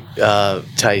music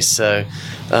taste, so...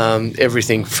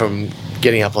 everything from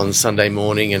getting up on Sunday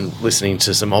morning and listening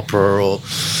to some opera, or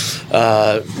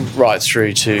right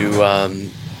through to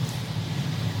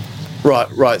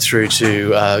right through to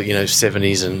you know,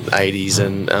 70s and 80s,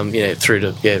 and you know, through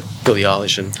to Billie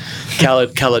Eilish and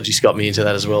Khaled just got me into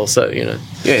that as well. So, you know,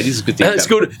 it is a good thing. And it's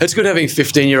good having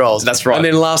 15-year-olds. That's right. And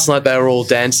then last night they were all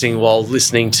dancing while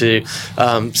listening to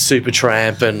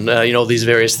Supertramp and you know, all these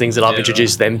various things that I've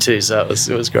introduced them to. So it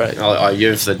was great. I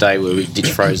yearn for the day where we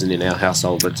ditch Frozen in our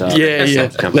household, but let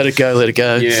it go.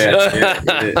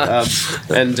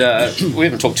 And we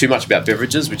haven't talked too much about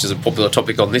beverages, which is a popular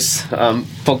topic on this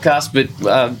podcast. But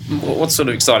what's sort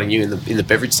of exciting you in the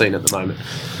beverage scene at the moment?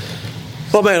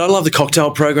 Well, man, I love the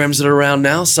cocktail programs that are around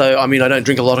now. So, I mean, I don't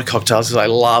drink a lot of cocktails because I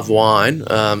love wine.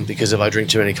 Because if I drink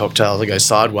too many cocktails, I go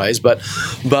sideways. But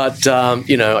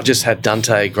you know, I just had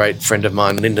Dante, a great friend of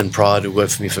mine, Lyndon Pride, who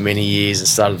worked for me for many years, and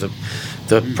started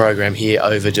the program here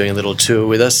over, doing a little tour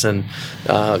with us. And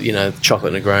you know,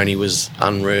 chocolate Negroni was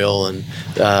unreal, and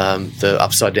the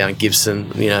upside down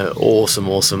Gibson, you know,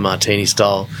 awesome martini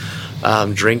style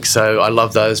drink. So I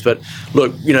love those. But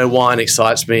look, you know, wine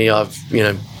excites me. I've, you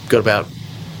know, got about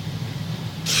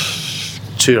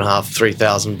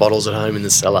 2,500-3,000 bottles at home in the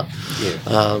cellar,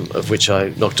 of which I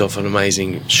knocked off an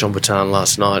amazing Chambertin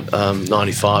last night,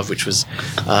 95, which was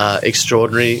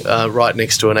extraordinary, right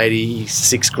next to an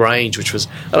 86 Grange, which was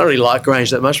don't really like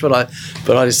Grange that much, but I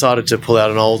decided to pull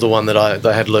out an older one that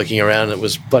I had lurking around. It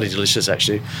was bloody delicious,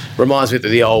 actually. Reminds me that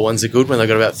the old ones are good when they've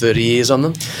got about 30 years on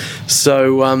them.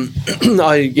 So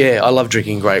I love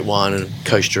drinking great wine and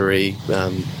Coastery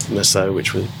Meursault,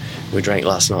 which we drank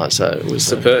last night, so it was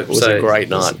superb. It was a great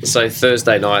night. So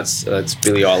Thursday nights, it's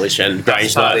Billie Eilish and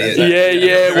Grange night.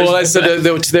 Yeah. Well,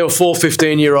 there were 4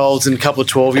 15-year-olds and a couple of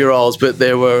 12-year-olds, but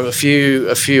there were a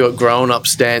few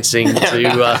grown-ups dancing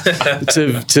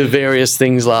to various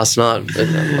things last night.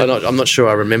 I'm not sure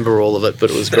I remember all of it,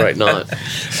 but it was a great night.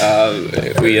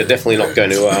 We are definitely not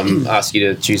going to ask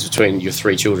you to choose between your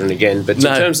 3 children again, but in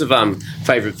terms of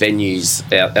favourite venues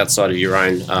outside of your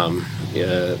own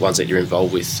ones that you're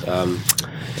involved with. I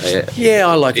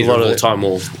like a lot of all time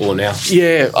or now.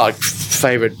 Yeah,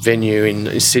 favourite venue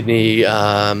in Sydney.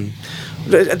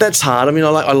 That's hard. I mean,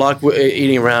 I like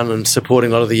eating around and supporting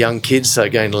a lot of the young kids. So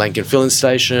going to Lankin Filling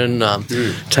Station.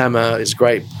 Tama is a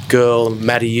great girl.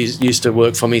 Maddie used to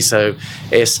work for me. So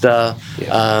Esther.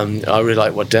 I really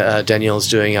like what Danielle's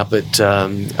doing up at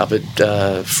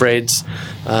Fred's.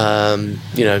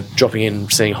 Dropping in,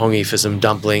 seeing Hongi for some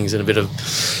dumplings and a bit of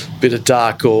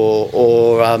dark, or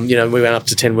we went up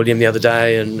to 10 William the other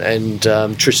day, and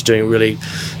Trish doing a really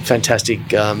fantastic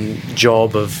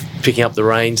job of picking up the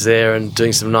reins there and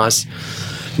doing some nice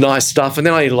stuff. And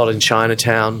then I eat a lot in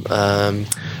Chinatown.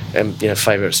 And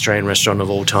favourite Australian restaurant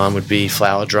of all time would be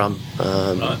Flower Drum.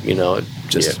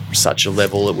 Such a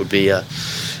level. It would be a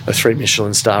 3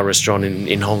 Michelin star restaurant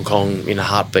in Hong Kong in a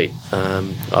heartbeat.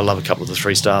 I love a couple of the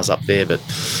 3 stars up there, but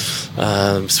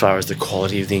as far as the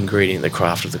quality of the ingredient, the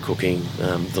craft of the cooking,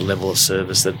 the level of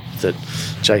service that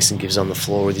Jason gives on the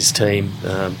floor with his team,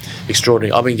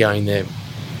 extraordinary. I've been going there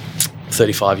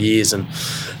 35 years, and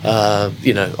I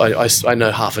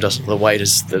know half a dozen of the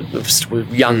waiters that were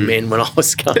young men when I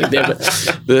was going there,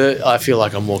 but I feel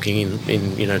like I'm walking in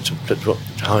to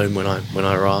home when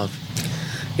I arrive.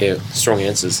 Yeah, strong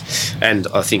answers. And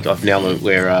I think I've now learned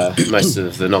where most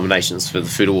of the nominations for the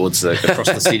Food Awards across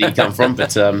the city come from,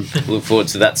 but look forward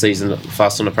to that season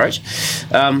fast on approach.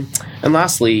 And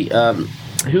lastly,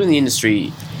 who in the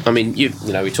industry, I mean,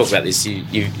 we talk about this,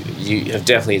 you have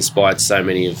definitely inspired so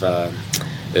many of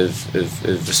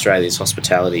Australia's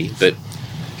hospitality, but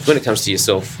when it comes to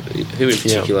yourself, who in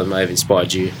particular may have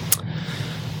inspired you?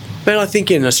 Man, I think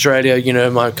in Australia,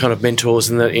 my kind of mentors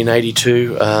in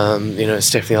 '82,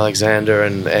 Stephanie Alexander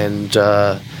and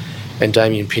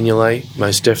Damien Pignolet,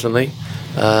 most definitely.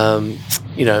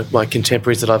 My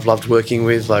contemporaries that I've loved working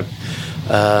with, like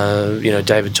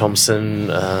David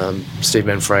Thompson, Steve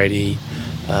Manfredi,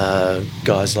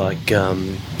 guys like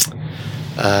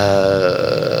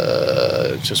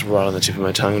just right on the tip of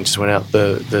my tongue, just went out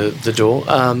the door.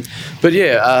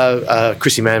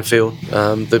 Chrissy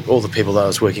Manfield, all the people that I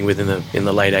was working with in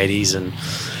the late '80s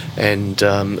and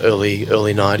early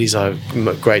 '90s, I have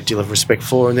a great deal of respect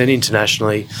for. And then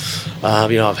internationally,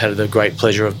 I've had the great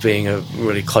pleasure of being a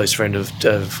really close friend of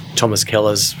Thomas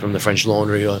Kellers from the French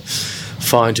Laundry. I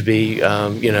find to be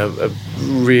a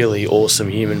really awesome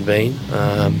human being,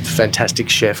 fantastic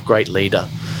chef, great leader.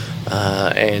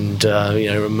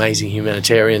 Amazing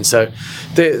humanitarian. So,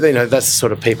 that's the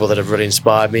sort of people that have really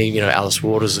inspired me. Alice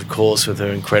Waters, of course, with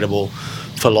her incredible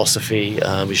philosophy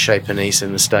with Chez Panisse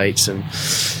in the States, and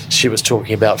she was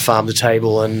talking about farm to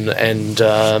table and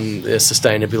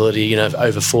sustainability,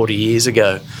 over 40 years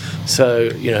ago. So,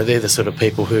 they're the sort of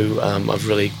people who I've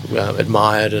really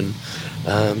admired and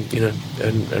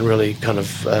really kind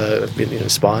of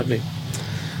inspired me.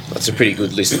 That's a pretty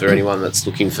good list for anyone that's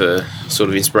looking for sort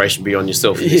of inspiration beyond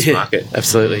yourself in this market.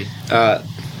 Absolutely. I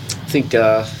think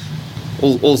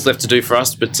all's left to do for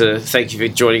us, but thank you for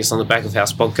joining us on the Back of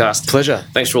House podcast. Pleasure.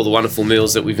 Thanks for all the wonderful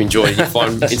meals that we've enjoyed in your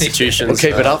fine institutions. We'll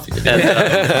keep it up.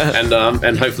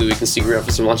 And hopefully we can stick around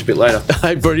for some lunch a bit later.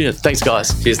 Hey, brilliant. Thanks,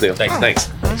 guys. Cheers, Neil. Thanks.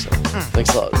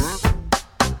 Thanks a lot.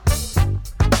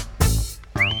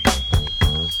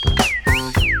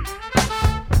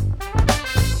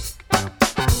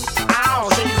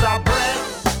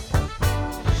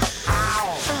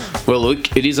 Well,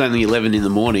 look, it is only 11 in the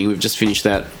morning. We've just finished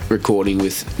that recording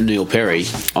with Neil Perry.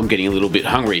 I'm getting a little bit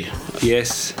hungry.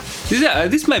 Yes.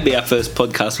 This may be our first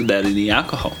podcast without any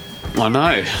alcohol. I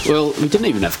know. Well, we didn't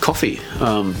even have coffee.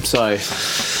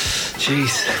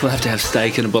 Jeez, we'll have to have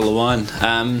steak and a bottle of wine.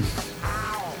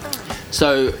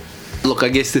 So, look, I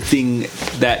guess the thing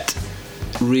that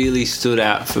really stood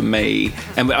out for me,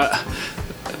 and we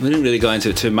didn't really go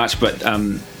into it too much, but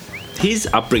his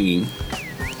upbringing,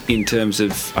 in terms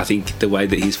of, I think, the way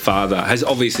that his father has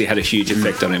obviously had a huge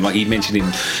effect on him. Like he mentioned him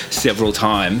several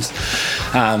times.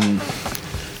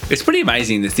 It's pretty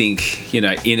amazing to think, in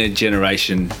a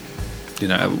generation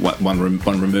one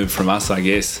removed from us, I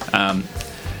guess.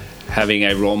 Having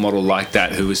a role model like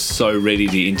that who was so ready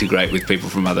to integrate with people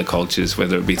from other cultures,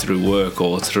 whether it be through work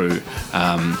or through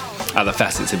other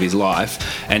facets of his life,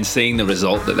 and seeing the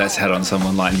result that that's had on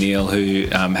someone like Neil, who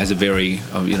has a very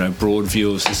broad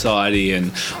view of society,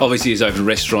 and obviously has opened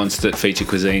restaurants that feature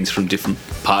cuisines from different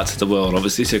parts of the world,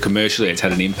 obviously, so commercially it's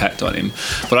had an impact on him.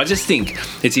 But I just think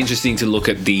it's interesting to look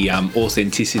at the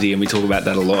authenticity, and we talk about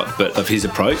that a lot, but of his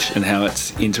approach and how it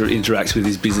interacts with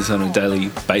his business on a daily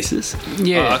basis.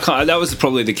 Yeah. That was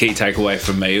probably the key takeaway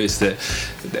from me, was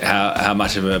how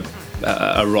much of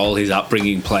a role his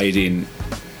upbringing played in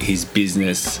his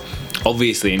business.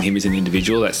 Obviously, in him as an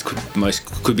individual,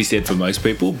 could be said for most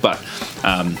people, but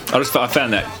I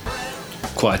found that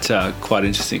quite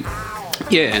interesting.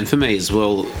 Yeah, and for me as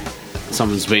well,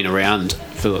 someone's been around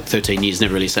for 13 years,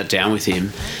 never really sat down with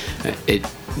him.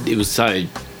 It was so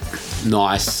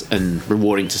nice and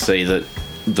rewarding to see that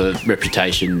the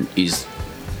reputation is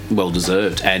well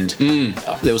deserved, and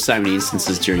there were so many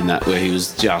instances during that where he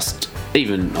was just,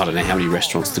 even, I don't know how many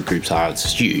restaurants the groups are, it's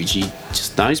huge, he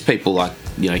just knows people, like,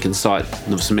 can cite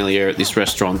the familiar at this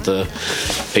restaurant, the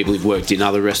people who've worked in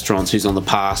other restaurants, who's on the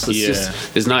past. It's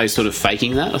just, there's no sort of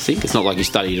faking that, I think. It's not like he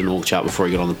studied an org chart before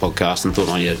he got on the podcast and thought,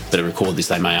 better record this,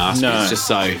 they may ask. No. It's just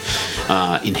so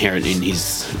inherent in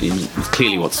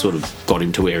clearly what sort of got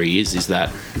him to where he is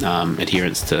that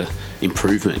adherence to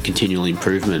improvement, continual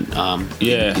improvement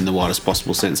in the widest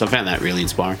possible sense. I found that really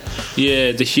inspiring.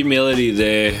 Yeah, the humility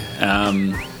there,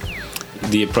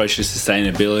 the approach to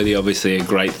sustainability, obviously a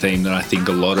great theme that I think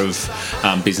a lot of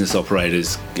business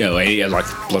operators, like a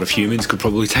lot of humans, could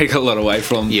probably take a lot away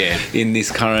from in this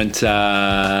current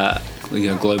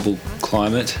global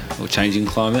climate or changing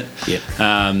climate.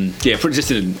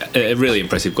 Just a really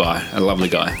impressive guy, a lovely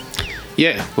guy.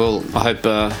 Yeah, well, I hope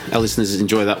our listeners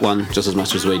enjoy that one just as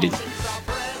much as we did.